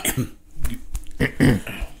and.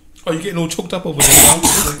 Oh, you're getting all choked up over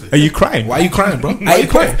there. Are you crying? Why are you crying, bro? I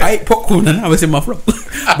ate popcorn and now it's in my throat.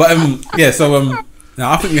 But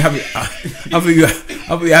now I think you have it. I think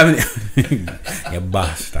you haven't. You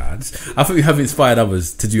bastards. I think we have inspired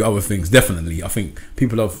others to do other things. Definitely, I think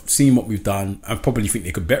people have seen what we've done and probably think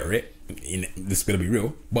they could better it. This is gonna be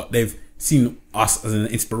real, but they've seen us as an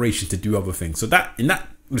inspiration to do other things. So that, in that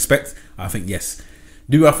respect, I think yes.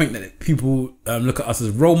 Do I think that people look at us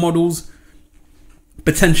as role models?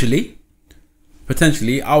 Potentially,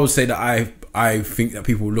 I would say that I think that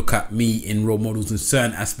people look at me in role models in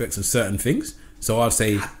certain aspects of certain things. So I'd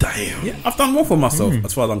say, Damn. yeah, I've done well for myself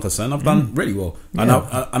as far as I'm concerned. I've done really well, and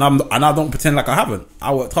I don't pretend like I haven't.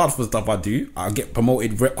 I worked hard for the stuff I do. I get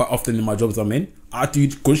promoted quite often in my jobs I'm in. I do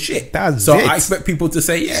good shit. So I expect people to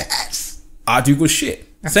say, yes, I do good shit.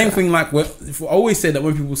 Same thing like I always say that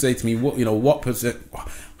when people say to me, what percent,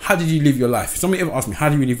 how did you live your life? If somebody ever asks me, how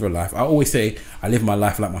do you live your life? I always say, I live my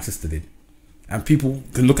life like my sister did. And people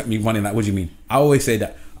can look at me running like, what do you mean? I always say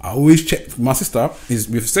that. I always check. My sister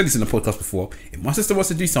we've said this in the podcast before. If my sister wants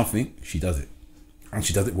to do something, she does it, and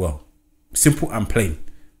she does it well, simple and plain.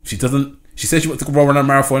 She says she wants to run a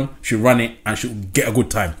marathon. She'll run it, and she'll get a good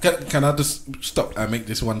time. Can I just stop and make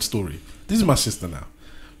this one story? This is my sister now.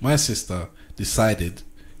 My sister decided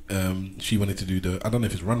she wanted to do I don't know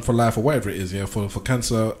if it's Run for Life or whatever it is. Yeah, for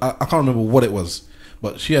cancer. I can't remember what it was,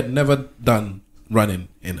 but she had never done running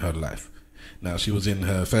in her life. Now she was in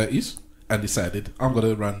her 30s. And decided I'm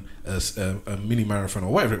gonna run a mini marathon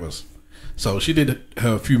or whatever it was. So she did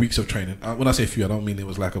her few weeks of training. When I say few, I don't mean it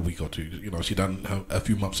was like a week or two. She done a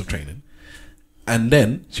few months of training, and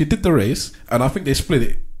then she did the race. And I think they split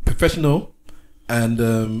it professional and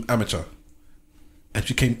amateur, and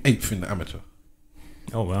she came 8th in the amateur.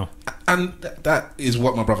 Oh wow! And that is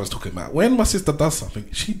what my brother's talking about. When my sister does something,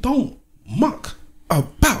 she don't muck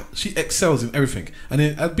about. She excels in everything,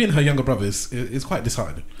 and being her younger brother is quite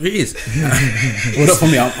disheartening. It is. Well, not for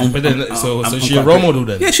me. So she's a role model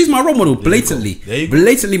then? Yeah, she's my role model. Blatantly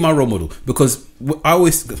my role model. Because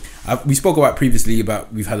we spoke about previously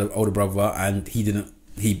about we've had an older brother and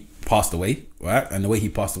he passed away, right? And the way he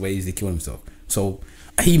passed away is he killed himself. So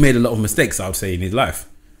he made a lot of mistakes, I would say, in his life,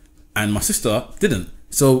 and my sister didn't.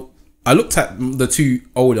 So I looked at the two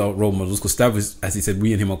older role models because Stav was, as he said,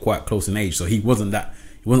 we and him are quite close in age, so he wasn't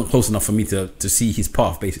close enough for me to see his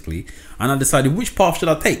path, basically. And I decided, which path should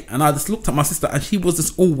I take? And I just looked at my sister, and she was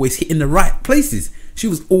just always hitting the right places. She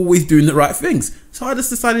was always doing the right things. So I just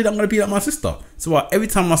decided I'm going to be like my sister. So every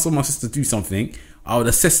time I saw my sister do something, I would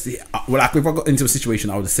assess it. Like if I got into a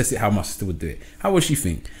situation, I would assess it how my sister would do it. How would she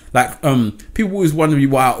think? Like people always wonder me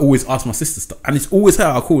why I always ask my sister stuff, and it's always her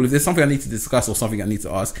I call. If there's something I need to discuss or something I need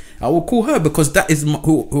to ask, I will call her because that is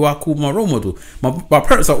who I call my role model. My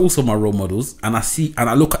parents are also my role models, and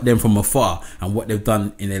I look at them from afar and what they've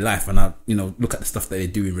done in their life, and I look at the stuff that they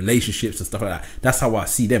do in relationships and stuff like that. That's how I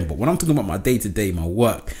see them. But when I'm talking about my day to day, my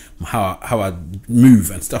work, how I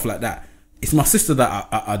move and stuff like that, it's my sister that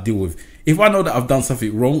I deal with. If I know that I've done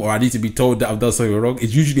something wrong, or I need to be told that I've done something wrong,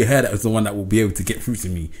 it's usually her that is the one that will be able to get through to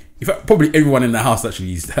me. Probably everyone in the house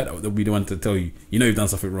actually is her that will be the one to tell you, you've done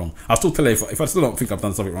something wrong. I'll still tell her if I still don't think I've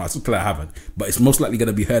done something wrong, I'll still tell her I haven't. But it's most likely going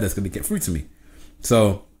to be her that's going to get through to me.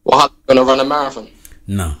 So, well, how are you going to run a marathon?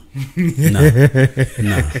 No. You never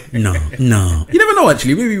know.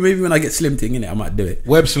 Actually, maybe when I get slim thing in it, I might do it.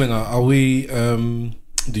 Web Slinger, are we?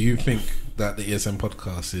 Do you think that the ESN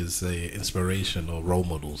podcast is a inspiration or role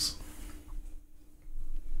models?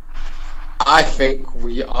 I think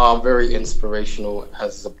we are very inspirational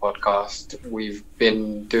as a podcast. We've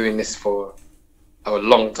been doing this for a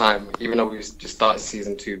long time. Even though we just started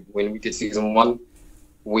season 2, when we did season 1,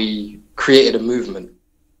 we created a movement,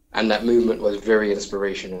 and that movement was very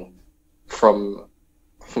inspirational. From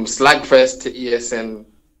Slagfest to ESN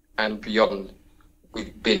and beyond,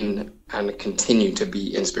 we've been and continue to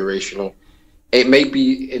be inspirational. It may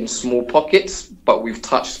be in small pockets, but we've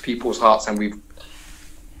touched people's hearts and we've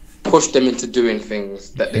pushed them into doing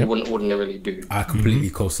things that they wouldn't ordinarily do. I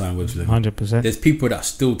completely co-sign with them. 100%. There's people that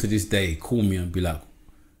still to this day call me and be like,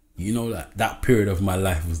 that period of my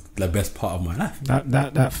life was the best part of my life.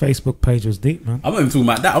 That Facebook page was deep, man. I'm not even talking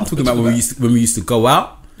about that. I'm talking about when we used to go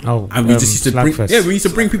out. And we just used to bring Slagfest. we used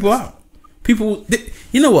to bring people out. People,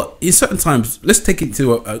 you know what? In certain times, let's take it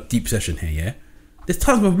to a deep session here. Yeah, there's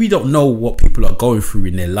times when we don't know what people are going through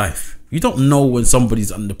in their life. You don't know when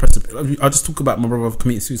somebody's under precipice. I just talk about my brother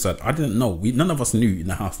committing suicide. I didn't know. None of us knew in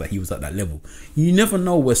the house that he was at that level. You never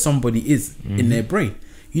know where somebody is in their brain.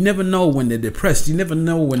 You never know when they're depressed. You never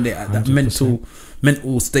know when they're at that 100%.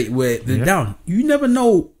 mental state where they're down. You never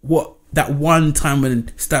know what that one time when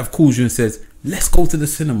Stav calls you and says, "Let's go to the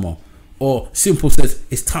cinema," or Simple says,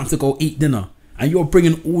 "It's time to go eat dinner," and you're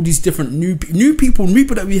bringing all these different new people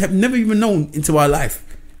that we have never even known into our life,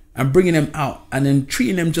 and bringing them out and then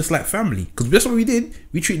treating them just like family. Because that's what we did.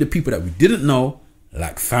 We treated the people that we didn't know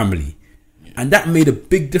like family, and that made a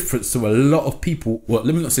big difference to a lot of people. Well,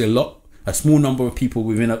 let me not say a lot. A small number of people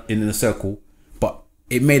within in a circle, but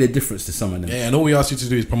it made a difference to some of them. Yeah, and all we asked you to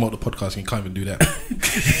do is promote the podcast, and you can't even do that.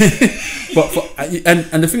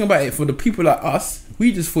 But the thing about it, for the people like us,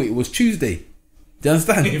 we just thought it was Tuesday. Do you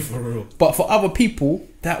understand? For real. But for other people,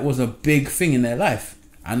 that was a big thing in their life,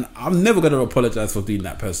 And I'm never going to apologize for being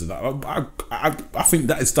that person. I think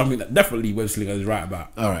that is something that definitely Web Slinger is right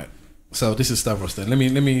about. All right. So this is Stavros then. Let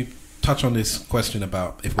me touch on this question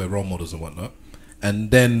about if we're role models and whatnot.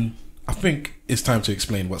 And then I think it's time to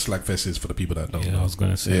explain what Slagfest is for the people that don't know. I was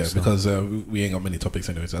going to say so. Because we ain't got many topics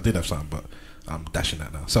anyways. I did have some, but I'm dashing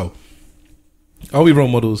that now. So, are we role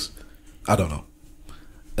models? I don't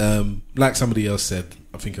know. Like somebody else said,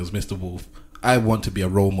 I think it was Mr. Wolf, I want to be a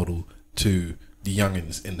role model to the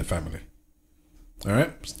youngins in the family. All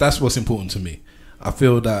right? That's what's important to me. I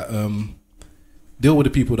feel that deal with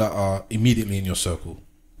the people that are immediately in your circle,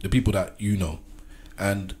 the people that you know.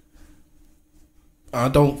 And I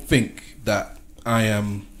don't think that I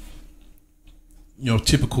am your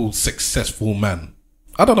typical successful man.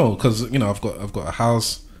 I don't know, because I've got a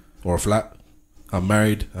house or a flat. I'm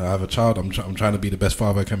married. I have a child. I'm trying to be the best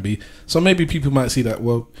father I can be. So maybe people might see that.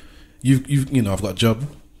 Well, I've got a job,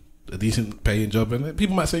 a decent paying job, and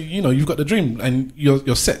people might say, you've got the dream and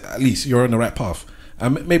you're set. At least you're on the right path.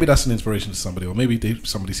 And maybe that's an inspiration to somebody, or maybe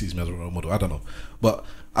somebody sees me as a role model. I don't know, but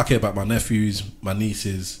I care about my nephews, my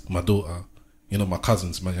nieces, my daughter. My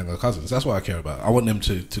cousins, my younger cousins. That's what I care about. I want them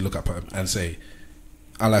to look up and say,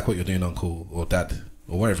 I like what you're doing, uncle or dad,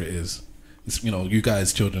 or whatever it is. It's, you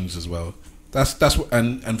guys, children's as well. That's what,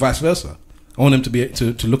 and vice versa. I want them to be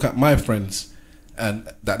to look at my friends and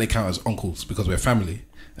that they count as uncles because we're family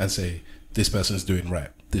and say, this person is doing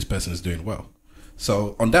right. This person is doing well.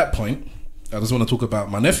 So on that point, I just want to talk about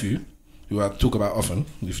my nephew, who I talk about often.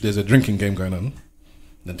 If there's a drinking game going on,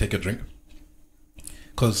 then take a drink.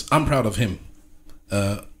 Because I'm proud of him.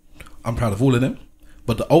 I'm proud of all of them,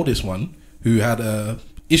 but the oldest one who had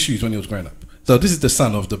issues when he was growing up. So this is the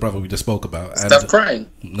son of the brother we just spoke about. Stop crying.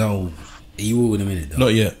 No, you will in a minute. Though.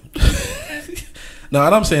 Not yet. No,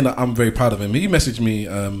 and I'm saying that I'm very proud of him. He messaged me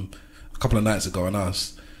a couple of nights ago and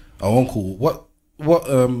asked, "Oh, uncle, what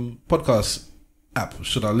podcast app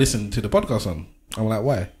should I listen to the podcast on?" I'm like,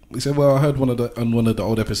 "Why?" He said, "Well, I heard on one of the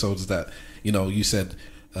old episodes that you said."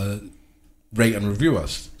 Rate and review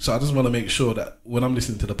us. So I just want to make sure that when I'm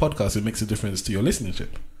listening to the podcast, it makes a difference to your listenership.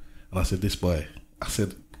 And I said, this boy, I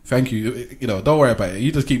said, thank you. Don't worry about it.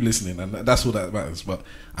 You just keep listening, and that's all that matters. But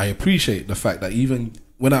I appreciate the fact that you even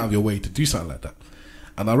went out of your way to do something like that.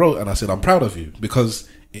 And I wrote and I said, I'm proud of you because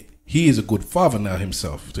he is a good father now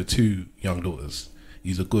himself to 2 young daughters.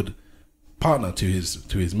 He's a good partner to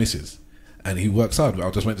his missus. And he works hard. I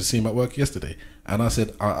just went to see him at work yesterday. And I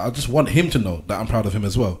said, I just want him to know that I'm proud of him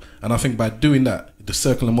as well. And I think by doing that, the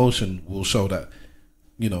circle of motion will show that,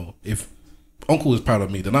 if uncle is proud of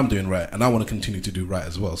me, then I'm doing right. And I want to continue to do right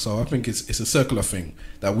as well. So I think it's a circular thing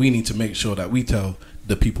that we need to make sure that we tell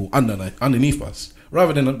the people underneath us,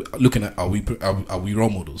 rather than looking at, are we role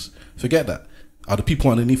models? Forget that. Are the people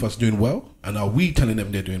underneath us doing well? And are we telling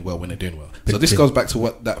them they're doing well when they're doing well? So this goes back to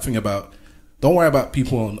what that thing about, don't worry about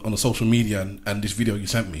people on the social media and this video you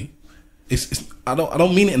sent me. I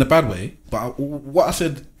don't mean it in a bad way, but what I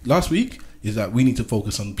said last week is that we need to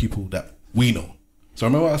focus on people that we know. So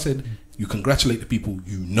remember what I said? You congratulate the people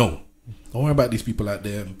you know. Don't worry about these people out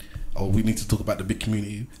there. We need to talk about the big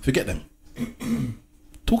community. Forget them.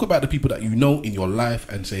 Talk about the people that you know in your life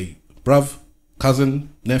and say, bruv,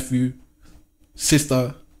 cousin, nephew,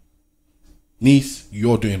 sister, niece,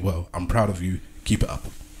 you're doing well. I'm proud of you. Keep it up.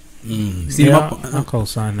 I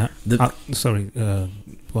co-sign that.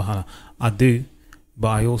 Wahana. I do, but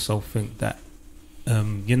I also think that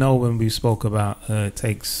when we spoke about it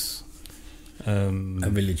takes a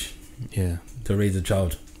village, to raise a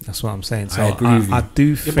child. That's what I'm saying. So I agree with you. I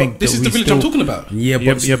do think this is the village I'm talking about. But you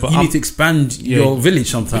need to expand your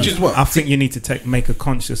village sometimes. Which is what I think you need to make a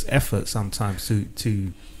conscious effort sometimes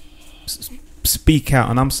to speak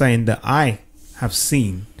out. And I'm saying that I have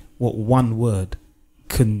seen what one word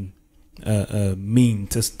can mean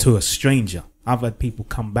to a stranger. I've had people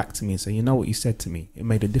come back to me and say, you know what you said to me, it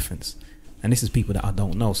made a difference. And this is people that I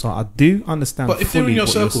don't know. So I do understand but if they're in your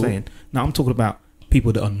circle, you're saying. Now I'm talking about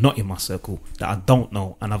people that are not in my circle, that I don't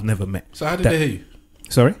know and I've never met. So how did they hear you?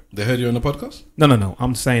 Sorry? They heard you on the podcast? No.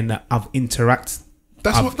 I'm saying that I've interacted.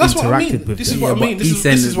 That's what I mean. This is what I mean. This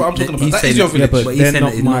is what I'm talking about. That is your village. But he's they're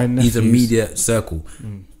not my nephews. His immediate circle.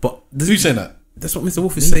 But who's saying that? That's what Mr.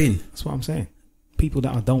 Wolf is saying. That's what I'm saying. People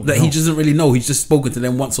that I don't that know. He doesn't really know. He's just spoken to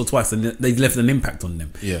them once or twice and they've left an impact on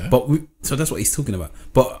them. Yeah. But so that's what he's talking about.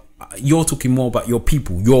 But you're talking more about your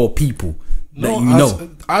people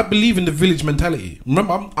I believe in the village mentality.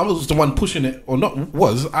 Remember, I was the one pushing it, or not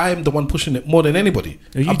was. I am the one pushing it more than anybody.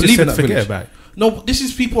 I believe in that village. About it. No, this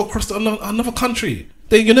is people across another country.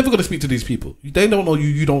 You're never going to speak to these people. They don't know you.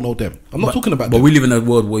 You don't know them. I'm not talking about. But we live in a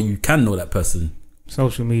world where you can know that person.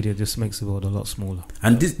 Social media just makes the world a lot smaller.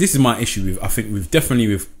 And this is my issue with, I think,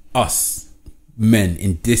 with us men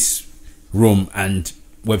in this room and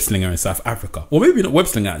Webslinger in South Africa. Or maybe not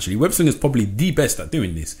Webslinger, actually. Webslinger is probably the best at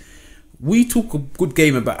doing this. We talk a good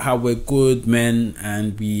game about how we're good men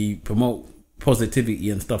and we promote positivity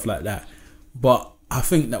and stuff like that. But I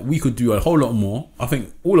think that we could do a whole lot more. I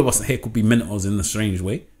think all of us here could be mentors in a strange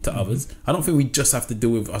way to others. I don't think we just have to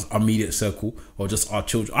deal with our immediate circle or just our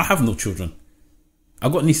children. I have no children.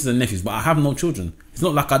 I've got nieces and nephews, but I have no children. It's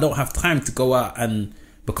not like I don't have time to go out and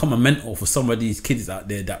become a mentor for some of these kids out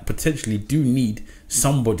there that potentially do need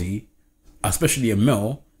somebody, especially a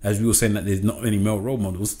male, as we were saying that there's not any male role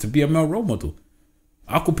models, to be a male role model.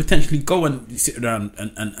 I could potentially go and sit around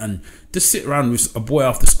and just sit around with a boy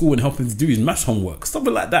after school and help him to do his maths homework,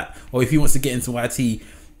 something like that. Or if he wants to get into IT,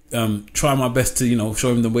 try my best to, you know, show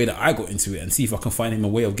him the way that I got into it and see if I can find him a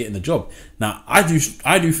way of getting a job. Now, I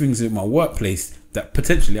do things in my workplace that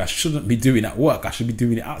potentially I shouldn't be doing at work. I should be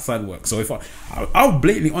doing it outside work. So if I'll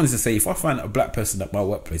blatantly honest to say, if I find a black person at my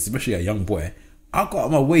workplace, especially a young boy, I'll go out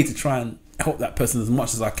of my way to try and help that person as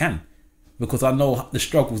much as I can, because I know the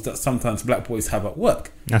struggles that sometimes black boys have at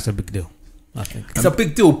work. That's a big deal, I think. It's a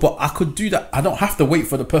big deal, but I could do that. I don't have to wait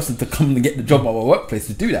for the person to come and get the job at my workplace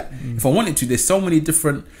to do that. If I wanted to, there's so many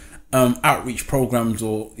different outreach programs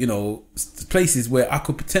or, you know, places where I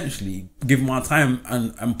could potentially give my time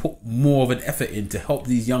and put more of an effort in to help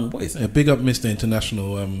these young boys. Yeah, big up Mr.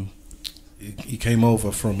 International. He came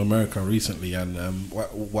over from America recently, and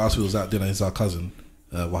whilst we was out dinner, he's our cousin,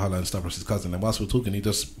 Wahala and Stavros' cousin, and whilst we were talking, he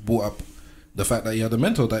just brought up the fact that he had a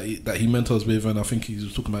mentor that he mentors with, and I think he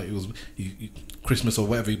was talking about Christmas or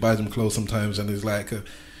whatever, he buys him clothes sometimes, and he's like,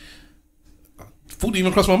 thought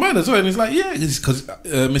even crossed my mind as well, and he's like, yeah, it's because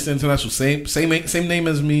Mr. International, same name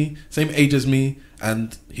as me, same age as me,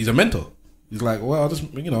 and he's a mentor. He's like, well, I just,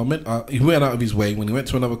 you know, he went out of his way when he went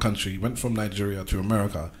to another country, went from Nigeria to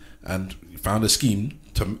America, and found a scheme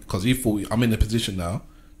to, because he thought, I'm in a position now,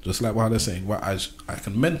 just like what they're saying, where I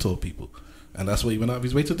can mentor people. And that's what he went out of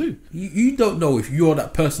his way to do. You don't know if you're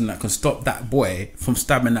that person that can stop that boy from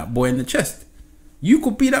stabbing that boy in the chest. You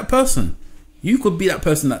could be that person. You could be that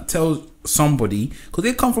person that tells somebody, because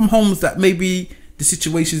they come from homes that maybe the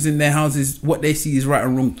situations in their houses, what they see is right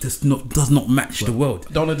and wrong, does not match the world.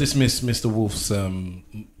 Don't want to dismiss Mr. Wolf's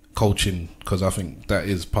coaching, because I think that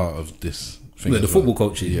is part of this thing. The football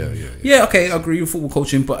coaching. Yeah, okay, I agree with football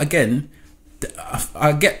coaching, but again,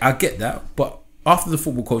 I get that, but after the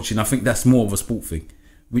football coaching, I think that's more of a sport thing,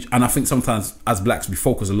 and I think sometimes as blacks we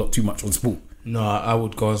focus a lot too much on sport. No, I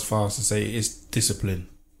would go as far as to say it's discipline,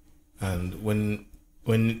 and when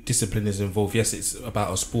discipline is involved, yes, it's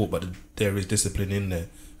about a sport, but there is discipline in there,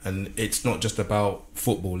 and it's not just about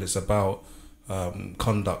football. It's about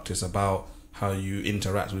conduct. It's about how you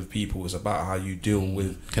interact with people. It's about how you deal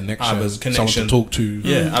with connection, someone to talk to.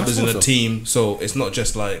 Yeah, others in a team. So it's not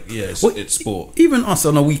just like, it's sport. Even us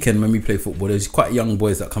on a weekend when we play football, there's quite young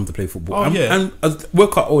boys that come to play football. And we're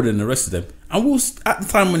quite older than the rest of them. And we'll, at the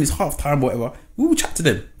time when it's half time or whatever, we will chat to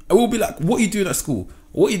them. And we'll be like, what are you doing at school?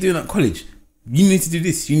 What are you doing at college? You need to do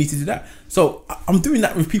this, you need to do that. So I'm doing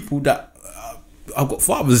that with people that I've got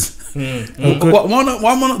fathers. Why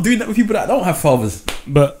am I not doing that with people that don't have fathers?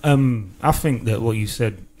 But I think that what you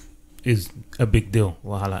said is a big deal,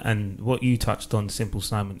 Wahala, and what you touched on, Simple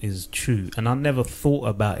Simon, is true. And I never thought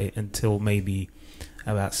about it until maybe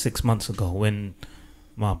about 6 months ago, when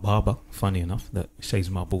my barber, funny enough, that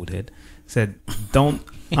shaves my bald head, said, don't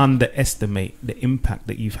underestimate the impact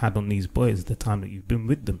that you've had on these boys the time that you've been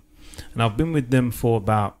with them. And I've been with them for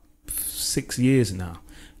about 6 years now.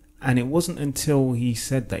 And it wasn't until he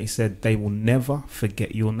said that, he said, they will never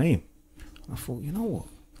forget your name. I thought, you know what?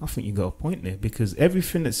 I think you got a point there, because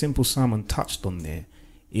everything that Simple Simon touched on there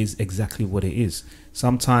is exactly what it is.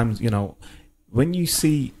 Sometimes, you know, when you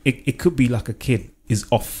see, it could be like a kid is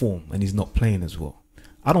off form and he's not playing as well.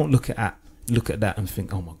 I don't look at that and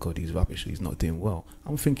think, oh my God, he's rubbish, he's not doing well.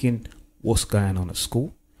 I'm thinking, what's going on at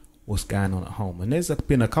school? What's going on at home? And there's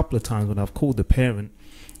been a couple of times when I've called the parent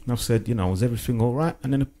and I've said, you know, is everything all right?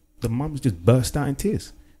 And then the mum's just burst out in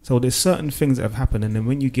tears. So there's certain things that have happened, and then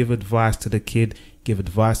when you give advice to the kid, give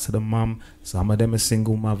advice to the mum, some of them are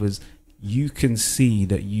single mothers, you can see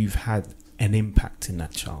that you've had an impact in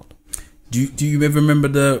that child. Do you ever remember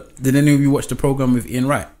did any of you watch the program with Ian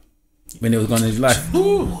Wright when it was going on his life?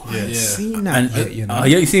 I've seen that. And, you know,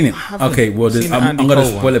 you seen it? Okay, well, I'm going to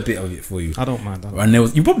spoil a bit of it for you. I don't mind.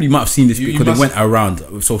 And you probably might have seen this because it went around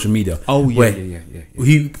with social media. Oh, yeah.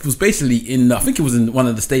 He was basically in, I think it was in one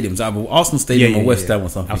of the stadiums, either Arsenal Stadium or West Ham or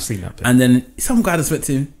something. I've seen that bit. And then some guy just went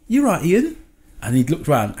to him, "You right, Ian?" And he looked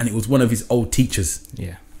around and it was one of his old teachers.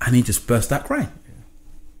 Yeah. And he just burst out crying.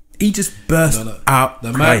 He just burst out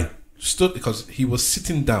The crying. man stood because he was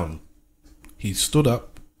sitting down. He stood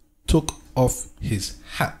up, took off his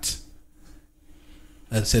hat,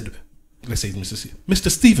 and said, "Let's say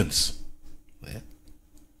Mr. Stevens," yeah,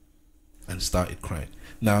 and started crying.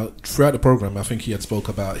 Now, throughout the program, I think he had spoke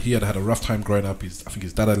about he had had a rough time growing up. I think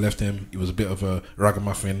his dad had left him. He was a bit of a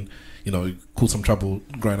ragamuffin. You know, he caused some trouble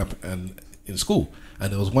growing up and in school.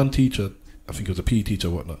 And there was one teacher, I think it was a PE teacher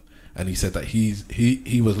or whatnot, and he said that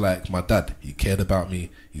he was like my dad. He cared about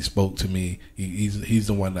me. He spoke to me. He's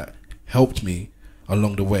the one that helped me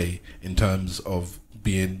along the way in terms of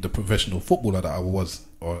being the professional footballer that I was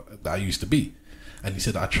or that I used to be. And he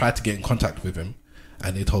said I tried to get in contact with him,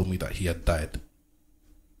 and they told me that he had died.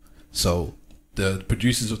 So the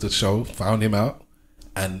producers of the show found him out,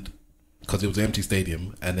 and because it was an empty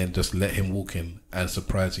stadium, and then just let him walk in and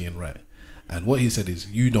surprise Ian Wright. And what he said is,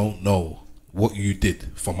 "You don't know what you did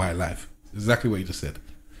for my life." Exactly what he just said.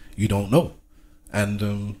 You don't know.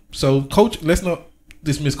 And so, coach, let's not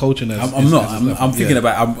dismiss coaching as I'm thinking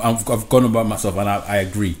about. I've gone about myself, and I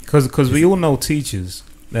agree. Because we all know teachers.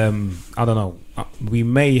 I don't know. We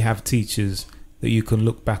may have teachers that you can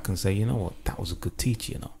look back and say, you know what, that was a good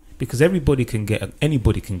teacher. You know, because anybody can get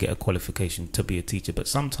a qualification to be a teacher, but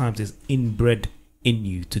sometimes it's inbred in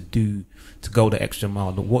you to go the extra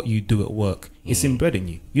mile. What you do at work, it's inbred in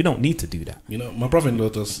you. You don't need to do that. You know, my brother-in-law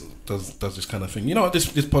does this kind of thing. You know what this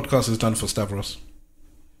podcast is done for Stavros?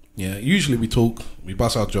 Yeah, usually we talk, we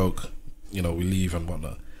bust our joke, you know, we leave and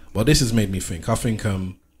whatnot. But this has made me think. I think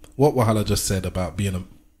what Wahala just said about being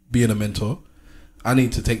a mentor, I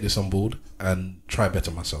need to take this on board and try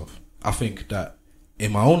better myself. I think that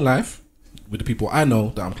in my own life, with the people I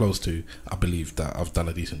know that I'm close to, I believe that I've done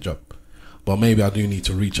a decent job. But maybe I do need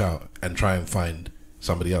to reach out and try and find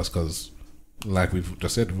somebody else, because like we've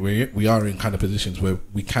just said, we are in kind of positions where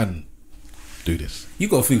we can do this. You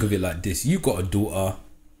got to think of it like this. You got a daughter.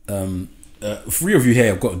 Three of you here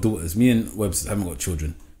have got daughters. Me and Webbs haven't got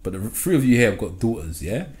children, but the three of you here have got daughters,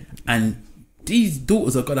 yeah? And these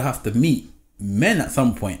daughters are going to have to meet men at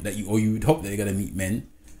some point, you would hope that they're going to meet men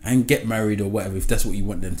and get married or whatever, if that's what you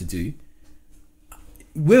want them to do.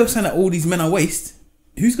 We're saying that all these men are waste.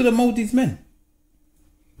 Who's going to mold these men?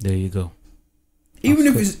 There you go. Even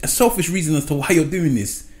if it's a selfish reason as to why you're doing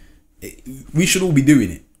this, we should all be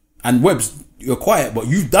doing it. And Webbs, you're quiet, but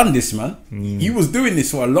you've done this, man. You was doing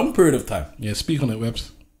this for a long period of time. Yeah, speak on it,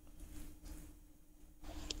 Webbs.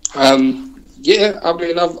 Yeah, I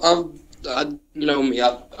mean, I you know me,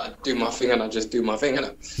 I do my thing and I just do my thing,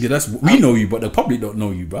 innit? Yeah, we know you, but the public don't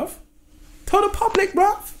know you, bruv. Tell the public,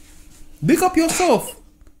 bruv. Big up yourself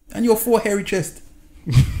and your 4 hairy chest.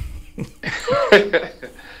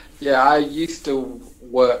 Yeah, I used to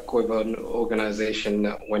work with an organization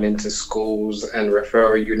that went into schools and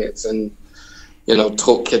referral units and, you know,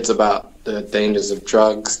 taught kids about the dangers of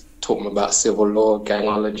drugs, taught them about civil law,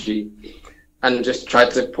 gangology, and just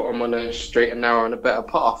tried to put them on a straight and narrow and a better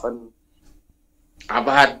path. And I've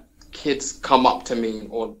had kids come up to me,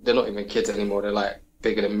 or they're not even kids anymore, they're like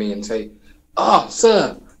bigger than me, and say, "Ah,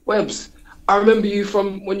 sir, Webbs, I remember you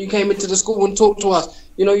from when you came into the school and talked to us.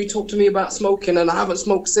 You know, you talked to me about smoking and I haven't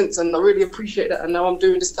smoked since, and I really appreciate that, and now I'm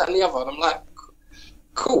doing this, that and the other." And I'm like,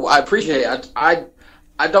 cool, I appreciate it.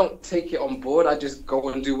 I don't take it on board. I just go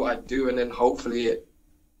and do what I do, and then hopefully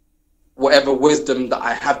whatever wisdom that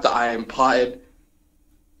I have that I imparted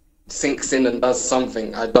sinks in and does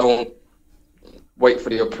something. I don't wait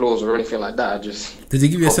for the applause or anything like that. I just... Did they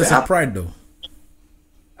give you a sense of pride though?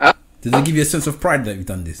 Did they give you a sense of pride that you've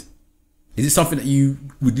done this? Is it something that you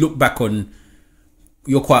would look back on?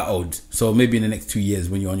 You're quite old, so maybe in the next 2 years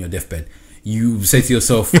when you're on your deathbed, you say to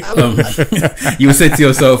yourself, you will say to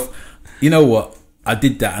yourself, you know what, I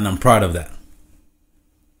did that and I'm proud of that.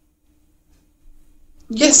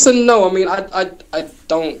 Yes and no. I mean, I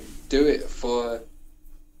don't do it for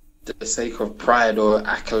the sake of pride or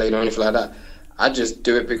accolade or anything like that. I just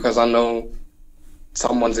do it because I know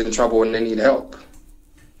someone's in trouble and they need help.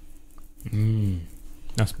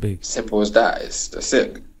 That's big. Simple as that. That's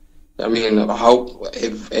it. I mean, I hope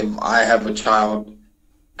if I have a child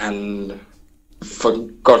and, for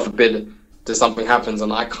God forbid, that something happens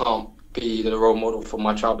and I can't be the role model for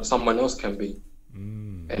my child, that someone else can be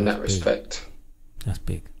in that respect. That's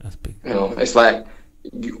big. That's big. You know, it's like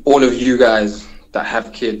all of you guys that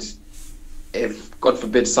have kids, if God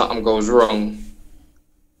forbid something goes wrong,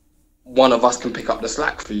 one of us can pick up the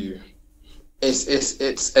slack for you.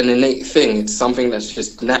 It's an innate thing. It's something that's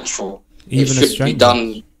just natural. Even it should be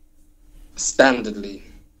done standardly.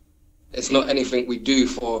 It's not anything we do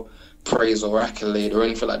for praise or accolade or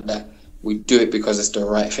anything like that. We do it because it's the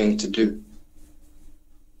right thing to do.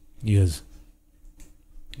 Yes.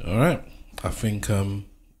 All right. I think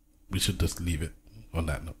we should just leave it on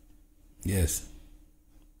that note. Yes.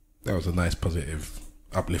 That was a nice, positive,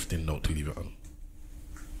 uplifting note to leave it on.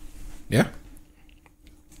 Yeah?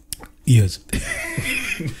 Yes.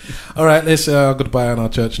 All right, let's goodbye on our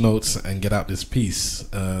church notes and get out this piece.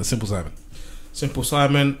 Simple Simon. Simple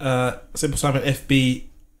Simon FB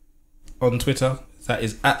on Twitter. That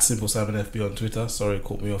is at Simple Simon FB on Twitter. Sorry,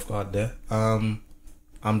 caught me off guard there. I'm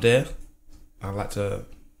there. I like to,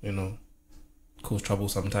 cause trouble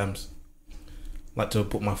sometimes. Like to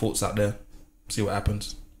put my thoughts out there, see what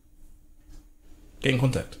happens. Get in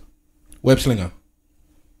contact. Web Slinger.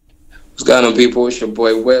 What's going on, people? It's your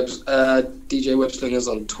boy Webbs. DJ Web Slingers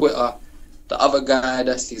on Twitter. The other guy,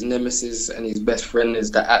 that's his nemesis and his best friend,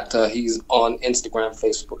 is the actor. He's on Instagram,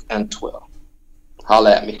 Facebook, and Twitter.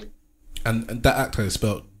 Holla at me. And that actor is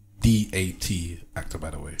spelled D-A-T actor,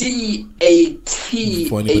 by the way. D-A-T.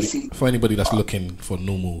 For anybody that's looking for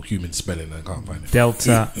normal human spelling and can't find it.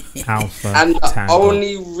 Delta Alpha And the Tango.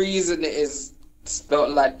 only reason it is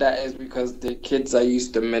spelled like that is because the kids I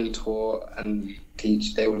used to mentor and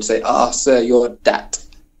teach, they would say, sir, you're that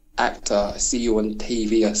actor. I see you on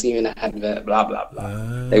TV. I see you in an advert, blah, blah,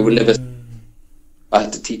 blah. They would never... I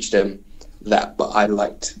had to teach them that, but I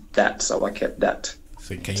liked that, so I kept that.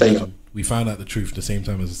 So can you imagine? We found out the truth at the same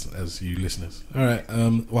time as you listeners. All right,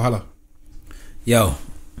 Wahala. Yo,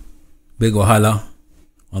 big Wahala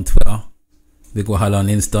on Twitter, big Wahala on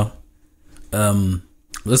Insta.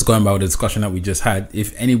 Let's go on about the discussion that we just had.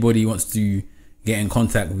 If anybody wants to get in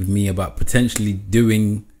contact with me about potentially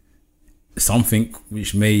doing something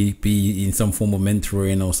which may be in some form of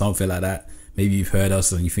mentoring or something like that, maybe you've heard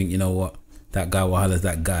us and you think, you know what, that guy Wahala's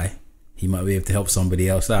that guy, he might be able to help somebody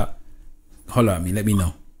else out, holler at me, let me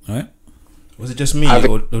know. All right. Was it just me,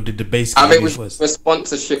 or did the bass? I think we should do a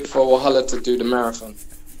sponsorship for Wahala to do the marathon.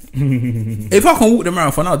 If I can walk the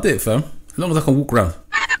marathon, I'll do it, fam. As long as I can walk around.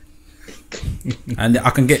 And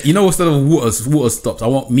I can get, instead of water stops, I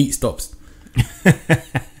want meat stops.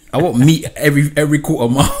 I want meat every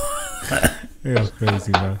quarter mile. Yeah, that's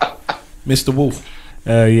crazy, man. Mr. Wolf.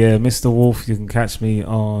 Mr. Wolf, you can catch me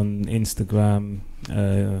on Instagram,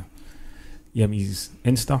 Yemi's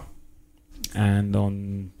Insta. And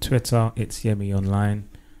on Twitter, it's Yemi Online.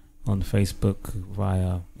 On Facebook,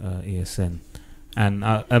 via ESN. And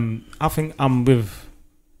I think I'm with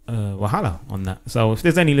Wahala on that. So if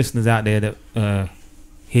there's any listeners out there that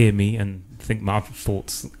hear me and think my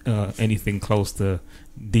thoughts anything close to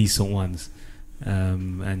decent ones,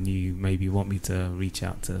 and you maybe want me to reach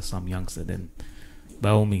out to some youngster, then by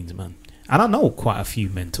all means, man. And I know quite a few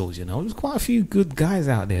mentors, there's quite a few good guys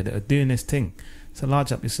out there that are doing this thing. So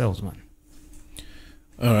large up yourselves, man.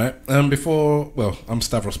 All right. I'm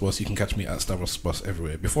Stavros Boss. You can catch me at Stavros Boss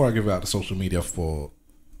everywhere. Before I give out the social media for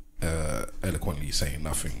Eloquently Saying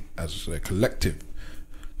Nothing as a collective,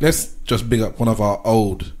 let's just big up one of our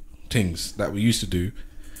old things that we used to do,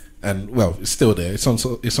 and it's still there. It's on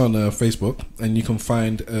Facebook, and you can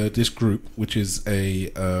find this group, which is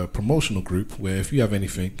a promotional group where if you have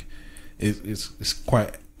anything, it's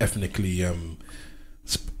quite ethnically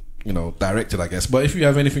directed, I guess. But if you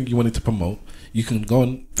have anything you wanted to promote, you can go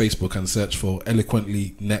on Facebook and search for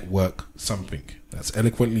Eloquently Network Something. That's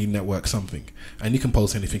Eloquently Network Something. And you can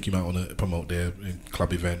post anything you might want to promote there, in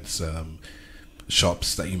club events,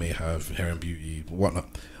 shops that you may have, hair and beauty, whatnot.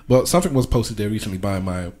 But something was posted there recently by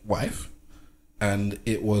my wife, and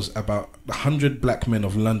it was about the 100 Black Men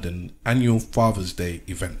of London annual Father's Day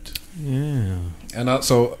event. Yeah. And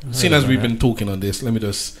so, seeing as we've been talking on this, let me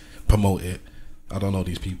just promote it. I don't know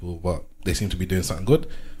these people, but they seem to be doing something good,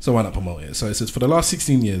 so why not promote it? So it says, for the last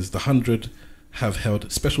 16 years, the 100 have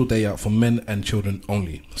held special day out for men and children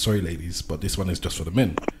only. Sorry, ladies, but this one is just for the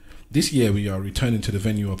men. This year, we are returning to the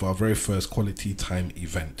venue of our very first quality time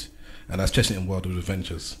event, and that's Chessington World of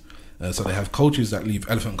Adventures. So they have coaches that leave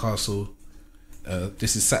Elephant Castle.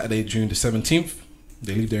 This is Saturday, June the 17th.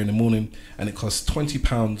 They leave there in the morning, and it costs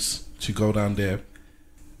 £20 to go down there.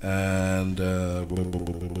 And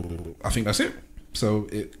I think that's it. So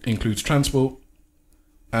it includes transport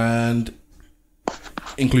and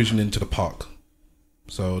inclusion into the park.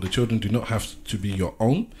 So the children do not have to be your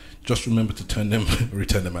own. Just remember to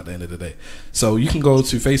return them at the end of the day. So you can go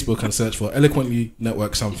to Facebook and search for Eloquently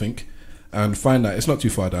Network Something and find that it's not too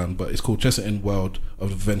far down, but it's called Chessington World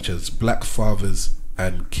of Adventures, Black Fathers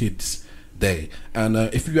and Kids Day. And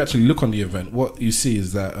if you actually look on the event, what you see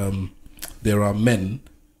is that there are men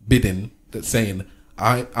bidding that saying,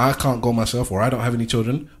 I can't go myself, or I don't have any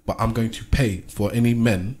children, but I'm going to pay for any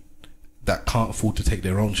men that can't afford to take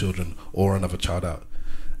their own children or another child out.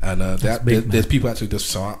 And there's people actually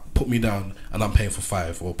just put me down and I'm paying for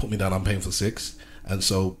 5, or put me down, I'm paying for 6. And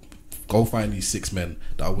so go find these 6 men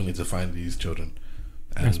that are willing to find these children.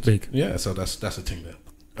 And that's big. Yeah, so that's a thing there.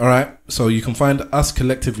 All right, so you can find us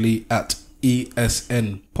collectively at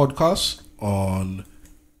ESN Podcast on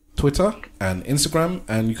Twitter and Instagram,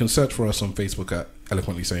 and you can search for us on Facebook at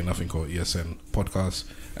Eloquently Saying Nothing or ESN Podcast,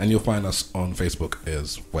 and you'll find us on Facebook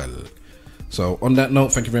as well. So on that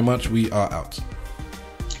note, thank you very much. We are out.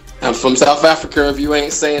 I'm from South Africa. If you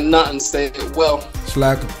ain't saying nothing, say it well.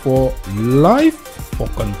 Slag for life.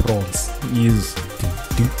 Fucking prawns. Use.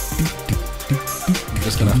 I'm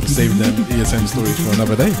just gonna have to save them ESN stories for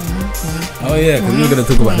another day. Oh yeah, because we're gonna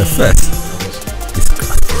talk about the fest.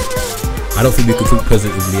 Disgusting. I don't think we could talk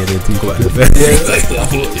positively and then talk about the fest. Yeah, exactly. I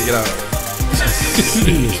thought, you know.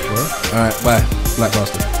 Serious, bro. All right, bye, Black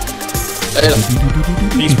Bastard.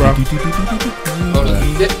 Peace, bro.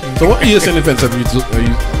 So, what ESN events are you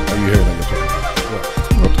hearing on the podcast?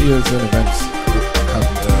 What ESN events have?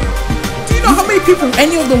 Do you know how many people?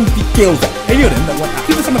 Any of them girls? Any of them that want?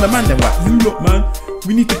 Even some of the man that want. You look, man.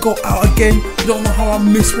 We need to go out again. You don't know how I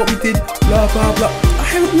miss what we did. Blah blah blah. I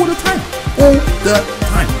hear it all the time. All the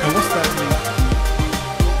time.